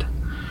dead.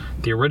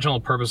 The original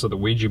purpose of the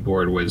Ouija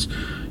board was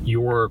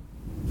you're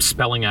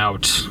spelling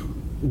out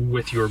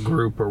with your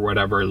group or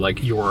whatever,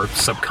 like your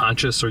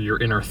subconscious or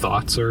your inner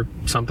thoughts or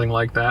something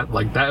like that.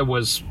 Like that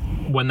was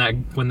when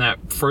that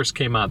first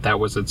came out, that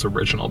was its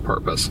original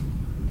purpose.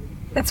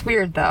 That's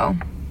weird though.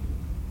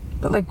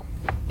 But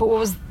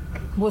what's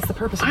the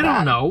purpose of that?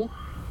 I don't know.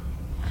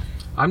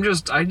 I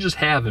just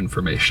have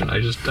information.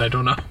 I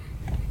don't know.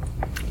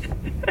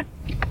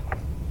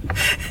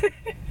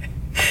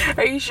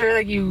 Are you sure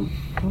like you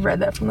read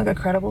that from like a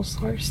credible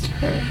source?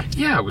 Or?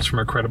 Yeah, it was from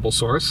a credible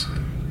source.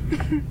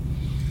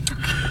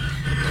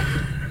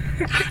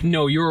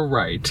 No, you're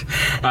right.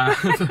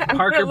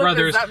 Parker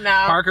Brothers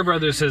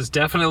has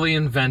definitely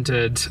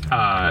invented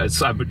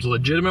it's a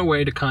legitimate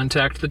way to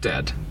contact the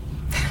dead.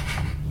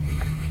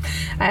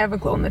 I have a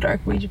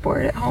glow-in-the-dark Ouija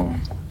board at home.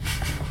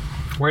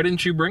 Why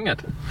didn't you bring it?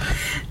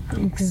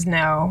 Because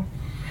no.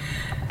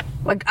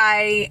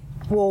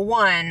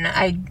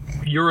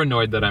 You're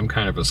annoyed that I'm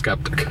kind of a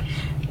skeptic.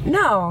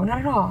 No, not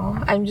at all.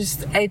 I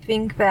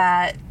think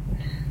that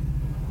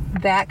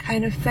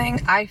kind of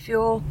thing, I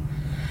feel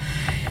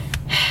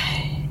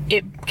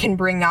it can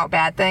bring out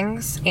bad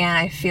things, and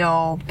I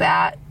feel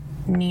that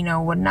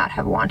Nino would not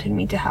have wanted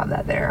me to have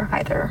that there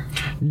either.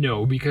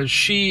 No, because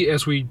she,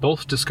 as we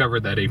both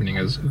discovered that evening,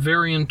 is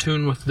very in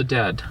tune with the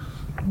dead.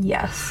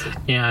 Yes.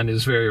 And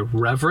is very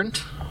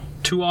reverent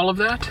to all of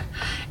that,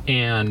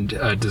 and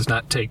does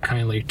not take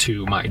kindly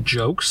to my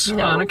jokes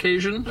on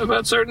occasion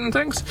about certain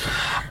things.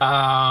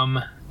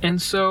 And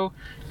so,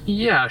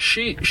 yeah,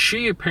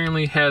 she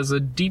apparently has a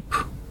deep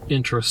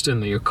interest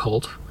in the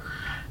occult,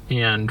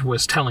 and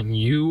was telling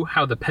you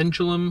how the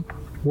pendulum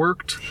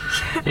worked,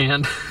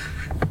 and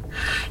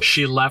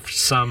she left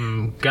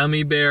some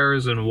gummy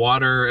bears and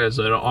water as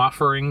an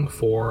offering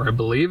for, I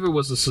believe it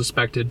was a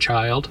suspected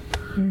child,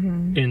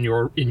 in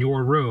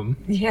your room.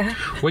 Yeah.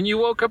 When you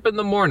woke up in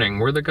the morning,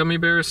 were the gummy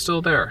bears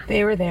still there?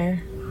 They were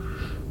there.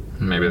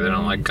 Maybe they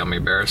don't like gummy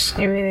bears.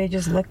 Maybe they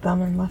just licked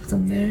them and left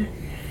them there.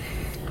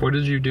 What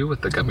did you do with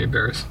the gummy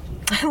bears?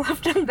 I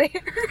left them there.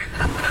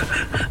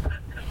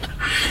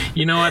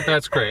 You know what?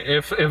 That's great.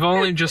 If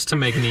only just to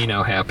make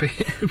Nino happy.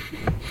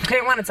 I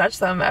didn't want to touch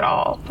them at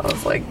all. I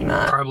was like,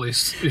 nah. Probably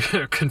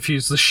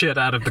confused the shit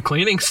out of the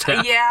cleaning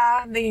staff.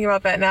 Yeah, I'm thinking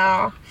about that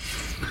now.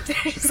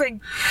 It's like,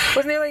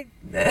 wasn't there like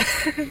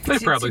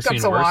they've probably 2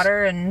 cups seen of worse.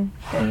 water and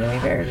gummy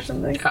bears or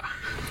something?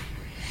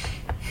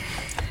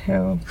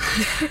 Yeah.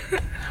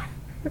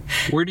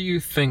 Where do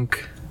you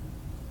think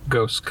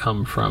ghosts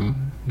come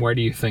from? Why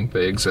do you think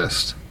they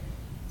exist?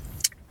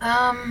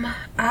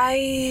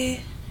 I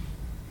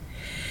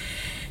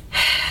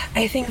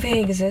think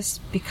they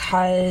exist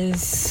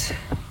because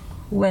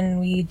when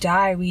we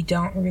die, we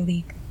don't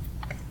really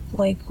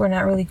like we're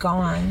not really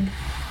gone.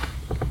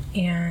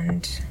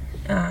 And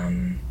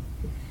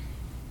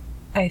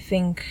I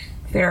think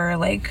there are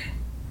like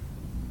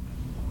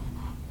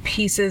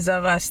pieces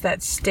of us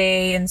that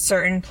stay in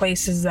certain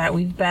places that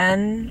we've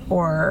been,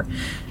 or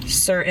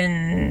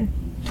certain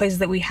places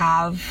that we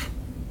have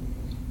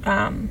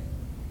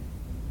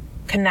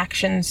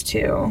connections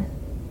to.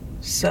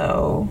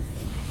 So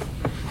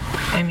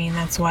I mean,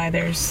 that's why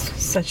there's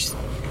such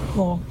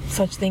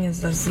thing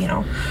as you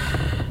know,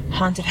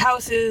 haunted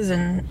houses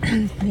and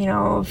you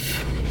know,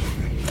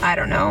 I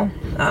don't know.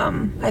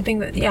 I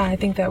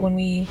think that when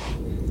we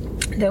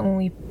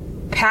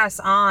pass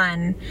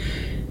on,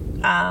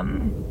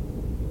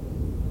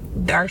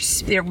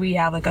 we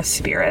have like a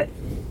spirit,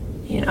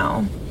 you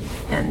know,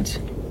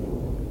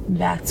 and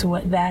that's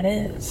what that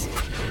is.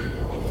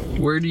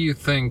 Where do you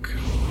think,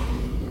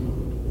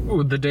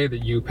 with the day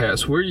that you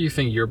pass, where do you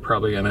think you're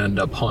probably going to end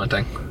up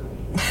haunting?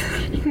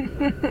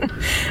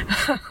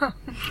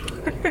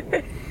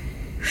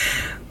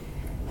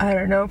 I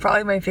don't know,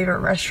 probably my favorite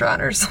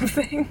restaurant or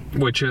something.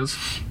 Which is?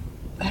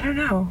 I don't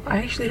know. I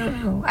actually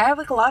don't know. I have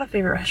like a lot of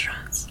favorite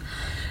restaurants. Is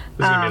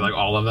it going to be like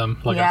all of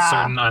them? Like a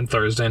certain on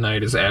Thursday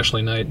night is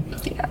Ashlee night?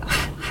 Yeah.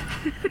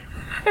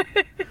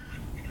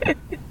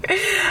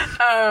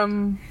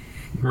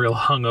 Real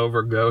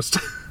hungover ghost.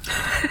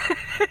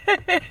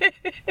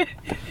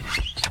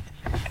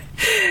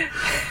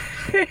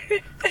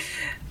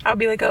 I'll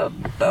be like a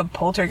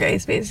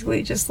poltergeist,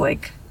 basically, just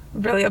like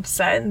really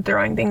upset and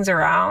throwing things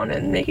around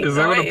and making noise. Is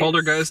that what a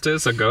poltergeist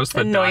is? A ghost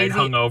that died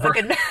hungover?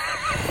 Like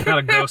not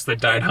a ghost that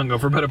died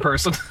hungover, but a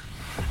person.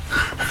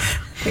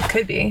 It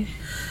could be.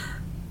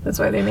 That's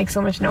why they make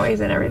so much noise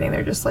and everything.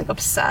 They're just like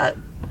upset.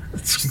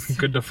 It's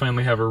good to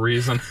finally have a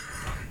reason.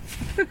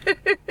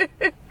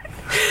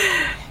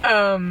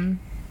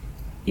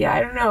 Yeah, I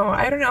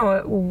don't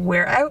know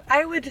where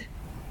I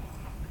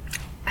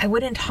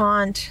wouldn't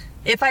haunt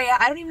if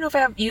I don't even know if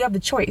you have the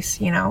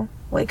choice, you know?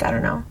 Like, I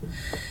don't know.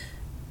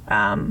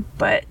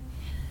 But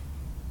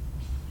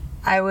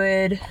I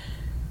would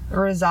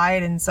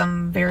reside in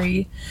some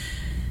very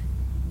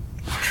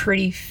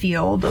pretty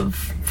field of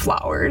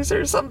flowers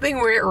or something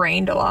where it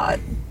rained a lot.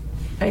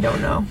 I don't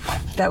know.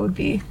 That would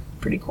be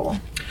pretty cool.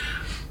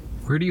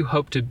 Where do you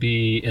hope to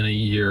be in a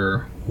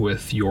year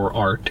with your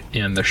art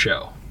and the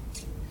show?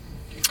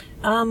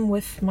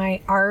 With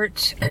my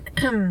art,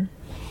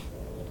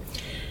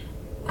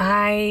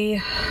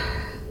 I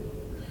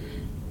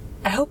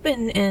hope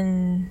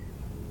in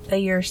a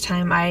year's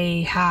time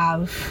I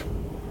have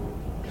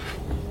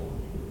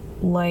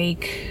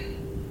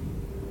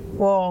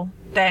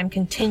that I'm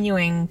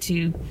continuing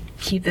to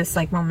keep this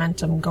like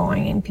momentum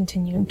going and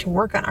continuing to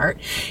work on art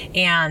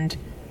and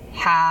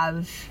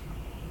have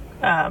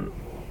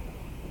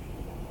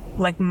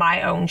like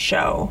my own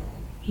show,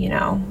 you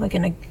know, like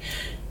in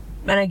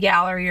a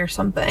gallery or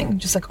something,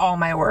 just like all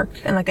my work,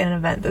 and like an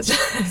event that's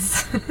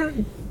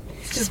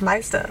just my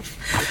stuff.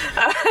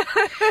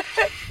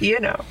 You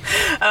know.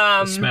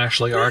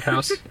 Smashly Art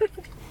House.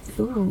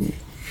 Ooh.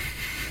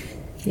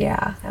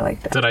 Yeah, I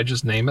like that. Did I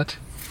just name it?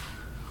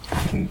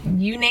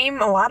 You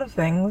name a lot of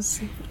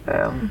things.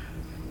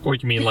 Or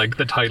you mean like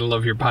the title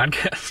of your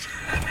podcast?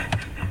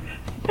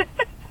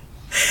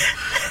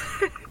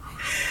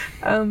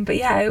 But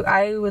yeah,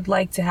 I would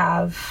like to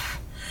have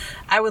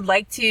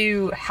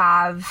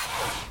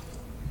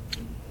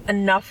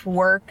enough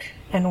work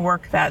and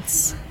work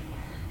that's,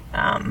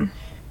 I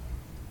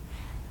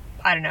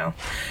don't know,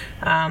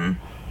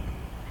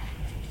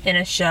 in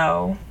a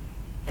show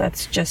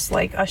that's just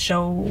like a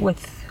show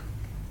with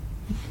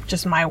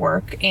just my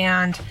work.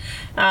 And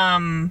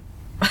I'm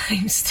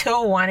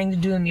still wanting to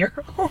do a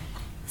mural.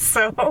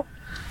 So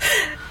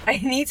I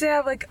need to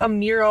have like a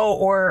mural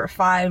or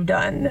 5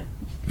 done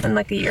in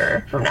like a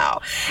year from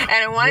now. And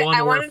I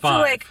wanted to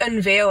like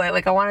unveil it.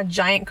 Like I want a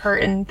giant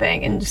curtain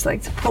thing and just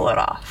like to pull it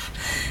off.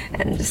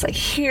 And just like,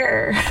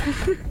 here,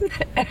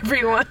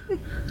 everyone,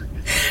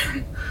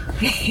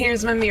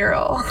 here's my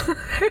mural.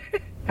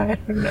 I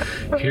don't know.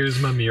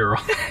 Here's my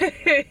mural.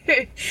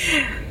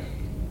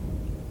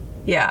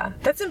 Yeah,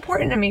 that's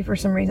important to me for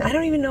some reason. I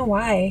don't even know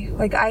why.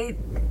 Like I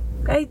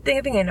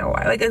think I know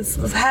why. Like it's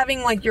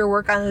having like your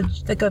work on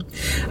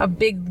a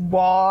big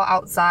wall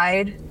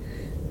outside.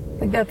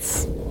 Like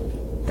that's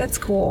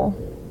cool.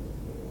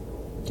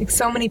 Like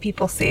so many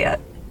people see it,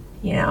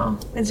 you know.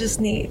 It's just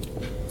neat.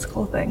 It's a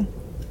cool thing.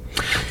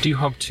 Do you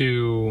hope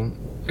to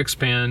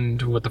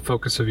expand what the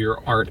focus of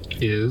your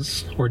art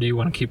is, or do you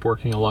want to keep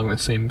working along the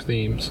same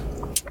themes?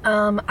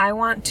 I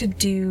want to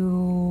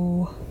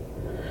do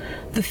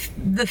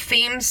the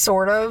themes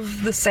sort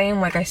of the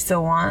same. Like I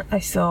still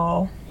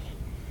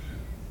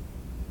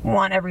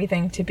want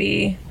everything to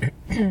be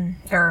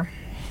or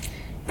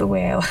the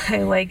way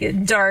I like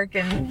it, dark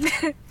and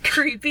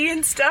creepy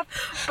and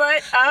stuff.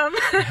 But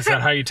is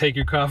that how you take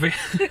your coffee?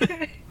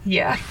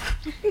 Yeah.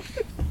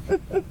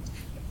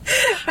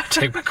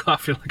 Take my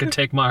coffee like I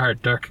take my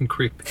heart, dark and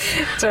creepy.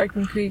 Dark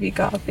and creepy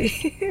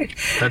coffee.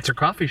 That's her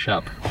coffee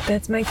shop.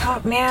 That's my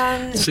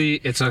man. See,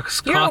 it's a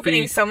coffee. You're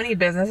opening so many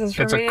businesses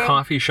for me. It's a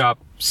coffee shop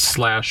 /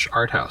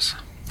 art house.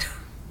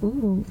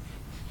 Ooh.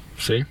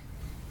 See?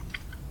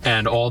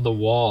 And all the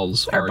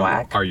walls are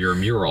black. Are your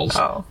murals.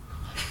 Oh.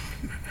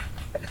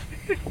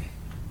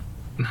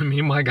 I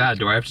mean, my God,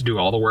 do I have to do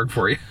all the work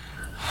for you?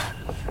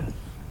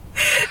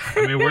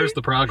 I mean, where's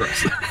the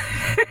progress?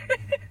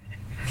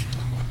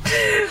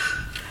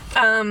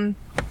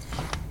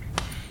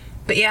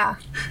 But yeah,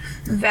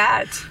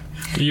 that.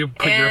 You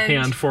put your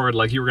hand forward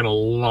like you were going to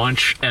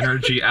launch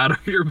energy out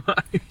of your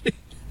body.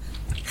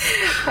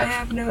 I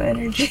have no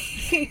energy.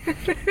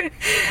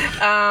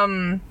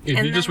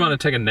 If you just want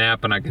to take a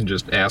nap and I can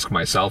just ask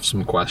myself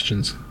some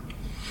questions.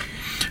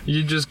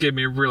 You just gave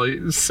me a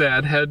really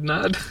sad head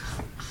nod.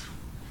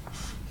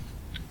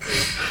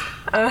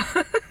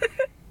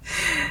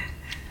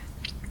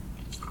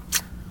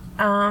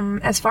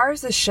 As far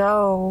as the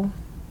show,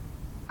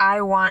 I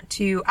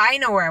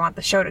know where I want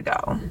the show to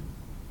go.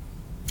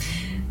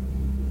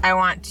 I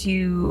want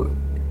to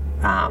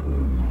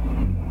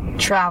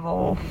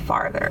travel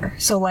farther.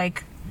 So,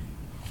 like,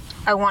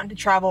 I want to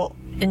travel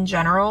in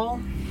general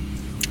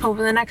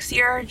over the next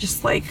year,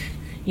 just like,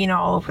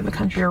 all over the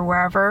country or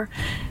wherever,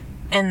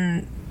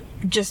 and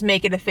just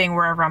make it a thing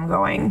wherever I'm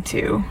going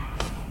to.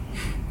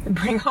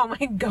 Bring all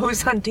my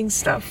ghost hunting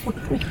stuff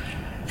with me.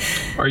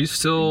 Are you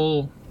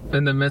still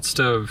in the midst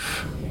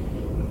of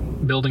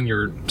building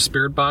your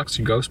spirit box,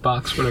 your ghost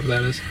box, whatever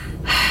that is?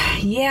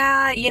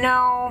 Yeah,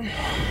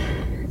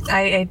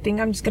 I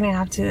think I'm just gonna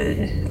have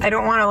to. I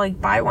don't want to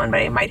buy one,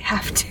 but I might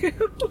have to.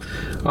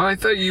 Oh, I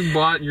thought you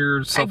bought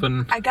yourself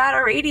I got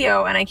a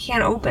radio and I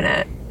can't open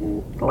it.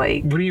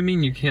 What do you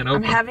mean you can't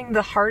open? I'm having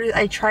the hardest.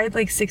 I tried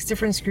 6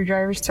 different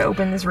screwdrivers to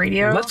open this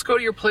radio. Let's go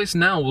to your place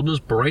now. We'll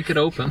just break it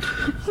open.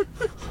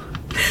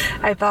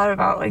 I thought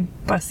about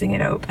busting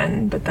it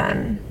open, but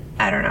then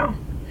I don't know.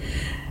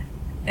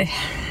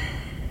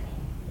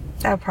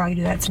 I'll probably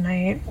do that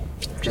tonight.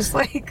 Just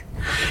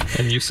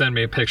And you send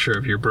me a picture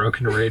of your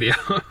broken radio.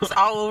 It's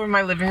all over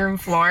my living room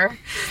floor.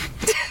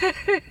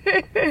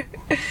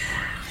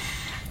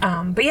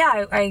 But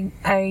yeah,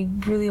 I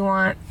really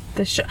want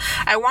the show.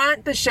 I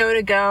want the show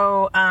to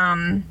go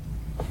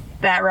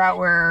that route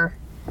where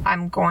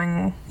I'm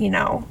going,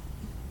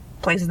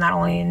 places not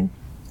only in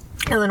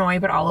Illinois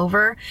but all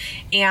over,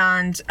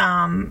 and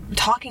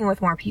talking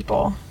with more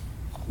people.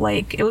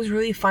 It was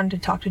really fun to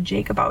talk to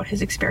Jake about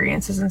his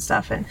experiences and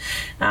stuff, and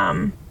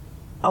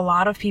a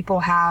lot of people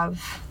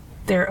have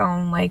their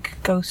own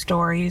ghost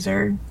stories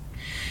or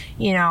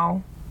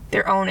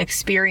their own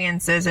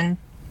experiences, and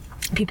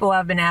people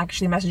have been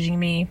actually messaging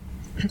me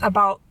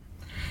about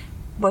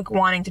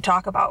wanting to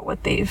talk about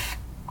what they've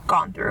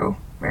gone through,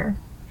 or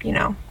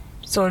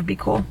so it'd be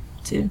cool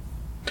to.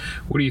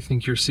 What do you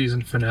think your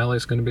season finale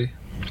is going to be?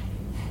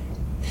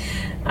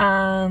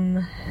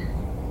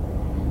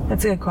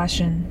 That's a good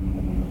question.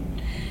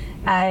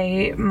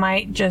 I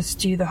might just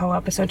do the whole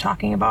episode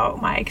talking about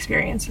my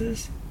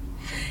experiences.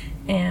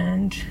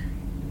 And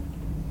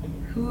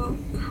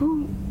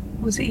who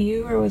was it,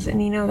 you or was it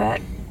Nino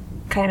that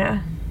kind of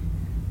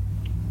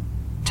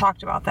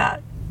talked about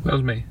that? That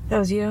was me. That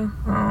was you?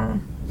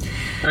 Oh.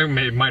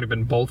 It might have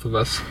been both of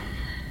us.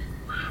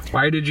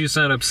 Why did you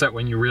sound upset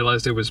when you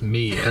realized it was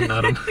me and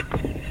not an...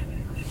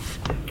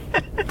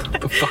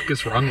 What the fuck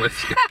is wrong with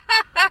you?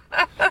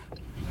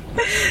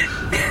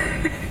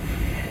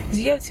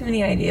 You have too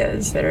many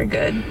ideas that are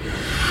good.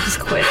 Just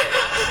quit it.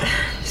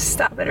 Just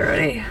stop it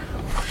already.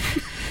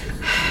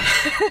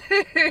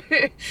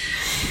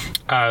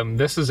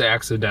 This is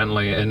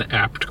accidentally an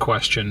apt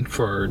question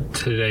for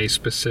today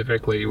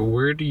specifically.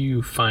 Where do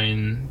you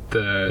find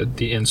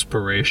the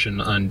inspiration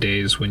on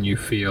days when you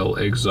feel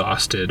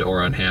exhausted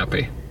or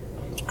unhappy?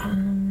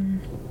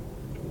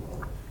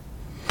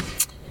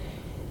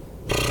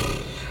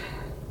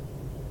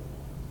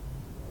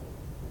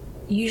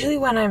 Usually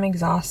when I'm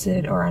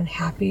exhausted or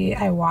unhappy,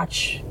 I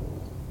watch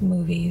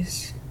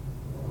movies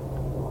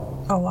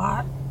a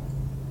lot.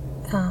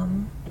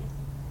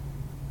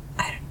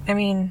 I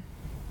mean,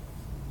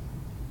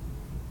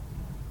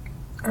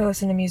 or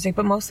listen to music,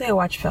 but mostly I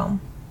watch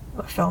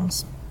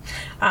films.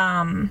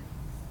 And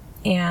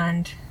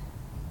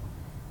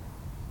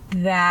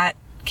that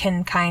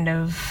can kind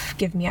of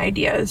give me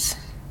ideas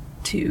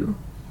to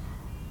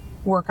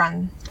work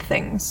on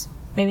things.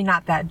 Maybe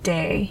not that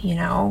day,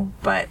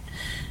 but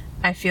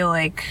I feel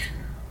like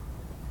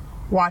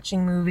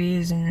watching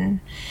movies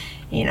and,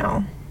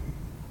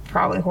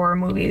 probably horror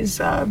movies,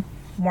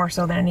 more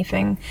so than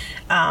anything,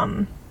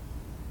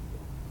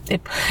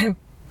 it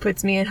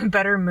puts me in a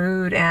better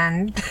mood,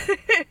 and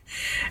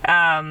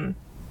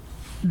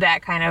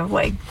that kind of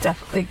I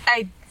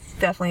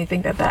definitely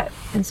think that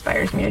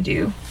inspires me to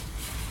do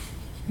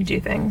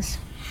things.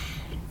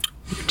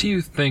 What do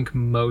you think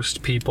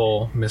most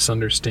people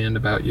misunderstand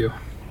about you?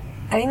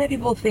 I think that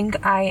people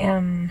think I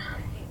am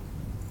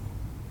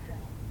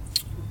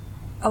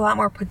a lot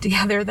more put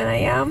together than I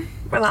am.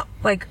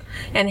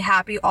 And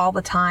happy all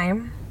the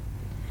time.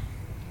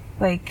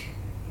 I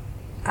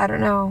don't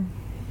know.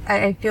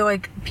 I feel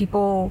like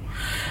people...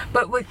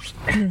 But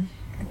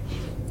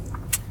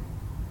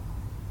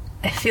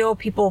I feel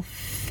people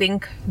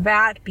think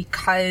that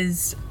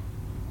because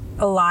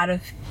a lot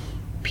of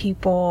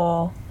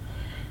people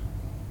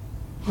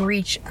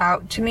reach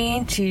out to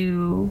me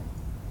to,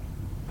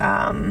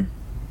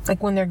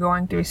 like when they're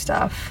going through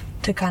stuff,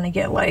 to kind of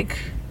get like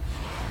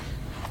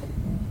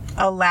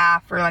a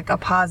laugh or like a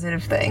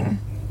positive thing,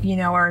 you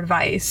know, or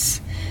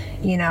advice,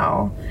 you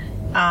know,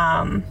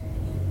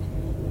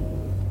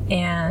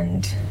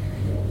 and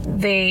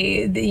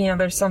they, you know,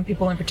 there's some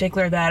people in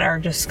particular that are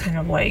just kind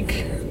of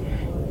like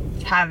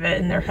have it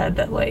in their head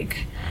that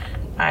like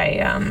I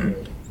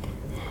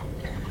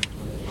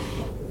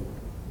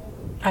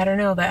don't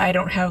know, that I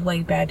don't have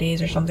like bad days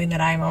or something,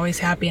 that I'm always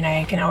happy and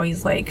I can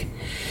always like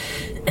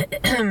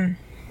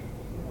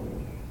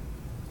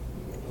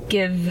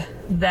give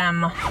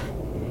them,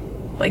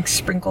 like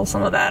sprinkle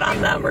some of that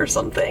on them or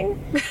something.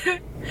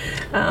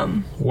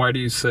 Why do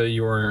you say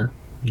you're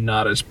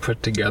not as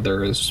put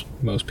together as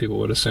most people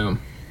would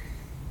assume?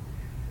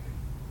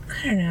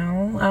 I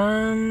don't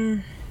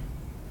know.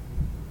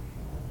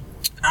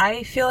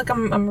 I feel like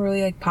I'm a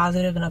really like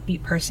positive and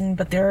upbeat person,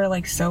 but there are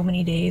like so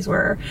many days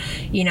where,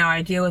 you know,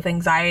 I deal with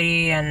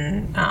anxiety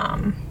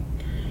and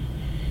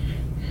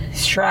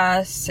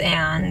stress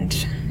and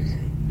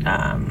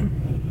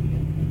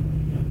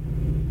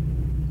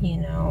you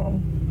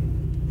know,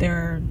 there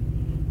are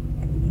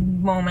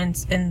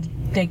moments in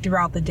like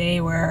throughout the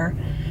day where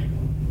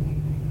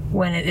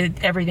when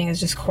everything is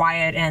just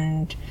quiet,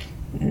 and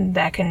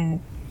that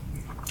can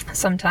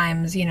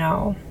sometimes, you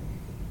know,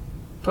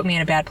 put me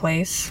in a bad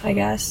place, I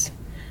guess.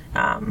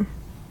 And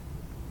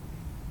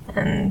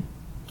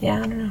yeah,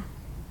 I don't know.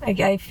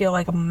 I feel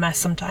like I'm a mess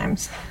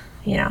sometimes,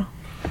 you know.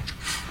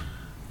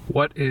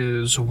 What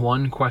is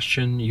one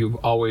question you've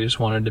always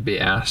wanted to be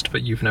asked,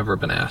 but you've never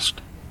been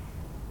asked?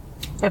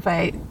 If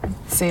I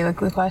say like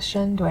the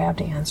question, do I have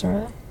to answer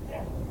it?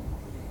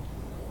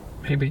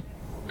 Maybe.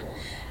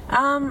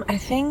 I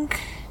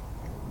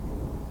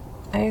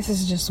guess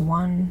this is just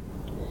one.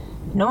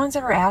 No one's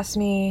ever asked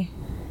me,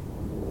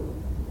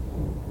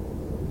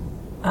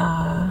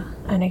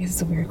 and I guess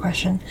it's a weird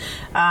question.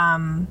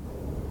 No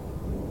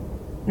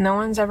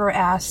one's ever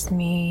asked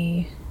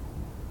me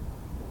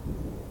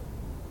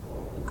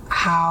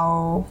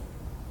how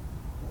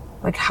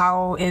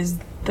is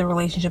the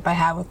relationship I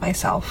have with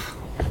myself?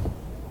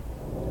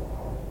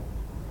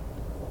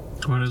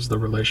 What is the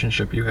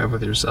relationship you have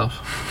with yourself?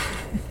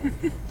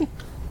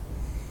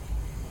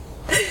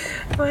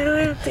 Why do I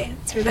have to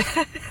answer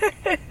that?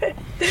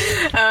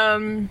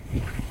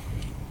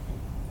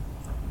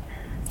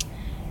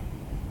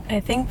 I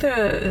think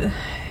the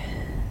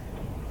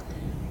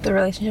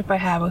relationship I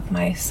have with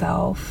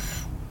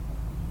myself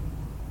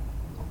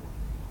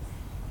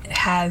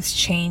has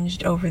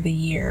changed over the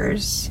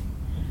years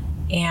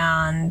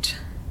and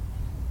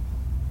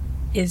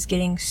is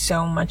getting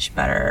so much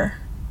better,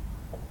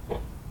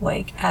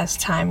 like, as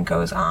time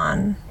goes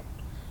on.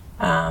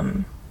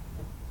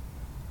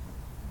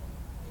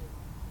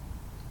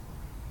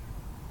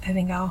 I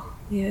think I'll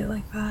leave it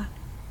like that.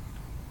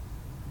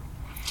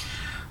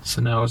 So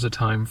now is the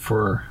time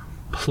for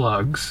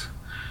plugs.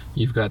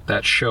 You've got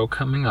that show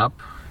coming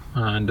up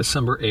on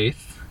December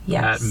 8th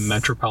Yes. at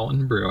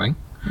Metropolitan Brewing.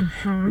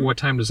 Mm-hmm. What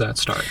time does that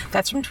start?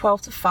 That's from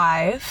 12 to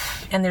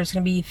 5, and there's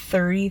going to be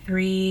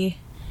 33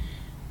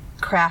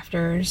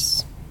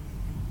 crafters,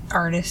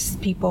 artists,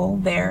 people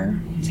there.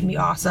 It's going to be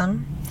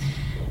awesome.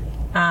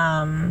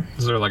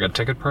 Is there like a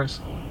ticket price?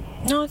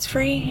 No, it's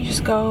free. You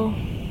just go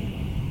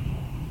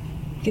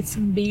get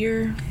some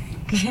beer,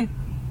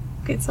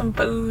 get some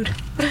food,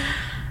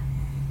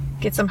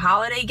 get some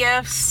holiday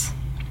gifts.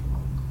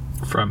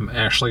 From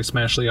Ashlee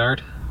Smashley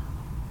Art?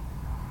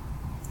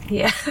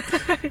 Yeah.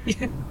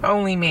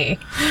 Only me.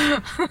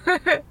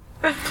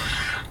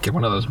 Get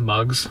one of those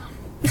mugs.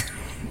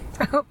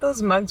 I hope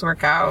those mugs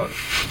work out.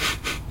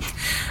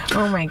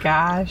 Oh my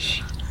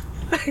gosh.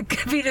 It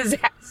could be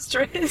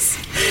disastrous.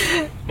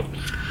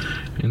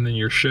 And then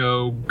your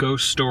show,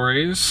 Ghost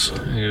Stories,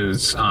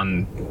 is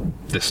on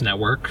this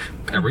network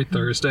every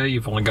Thursday.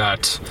 You've only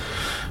got,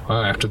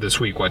 well, after this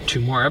week,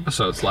 2 more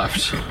episodes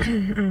left?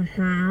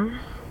 Mm-hmm.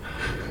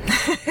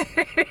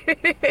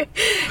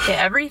 Yeah,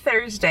 every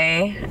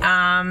Thursday.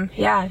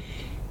 Yeah.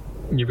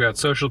 You've got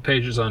social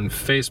pages on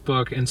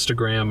Facebook,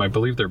 Instagram. I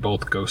believe they're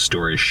both Ghost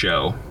Stories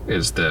Show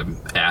is the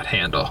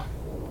 @handle.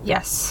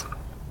 Yes.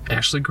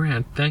 Ashlee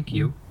Grant, thank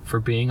you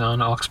for being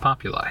on Aux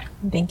Populi.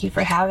 Thank you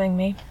for having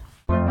me.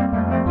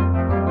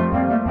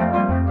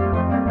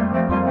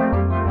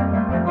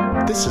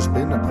 This has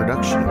been a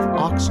production of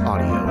Aux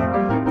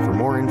Audio. For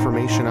more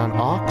information on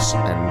Aux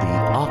and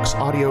the Aux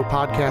Audio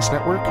Podcast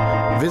Network,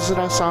 visit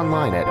us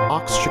online at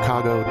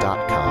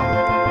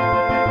auxchicago.com.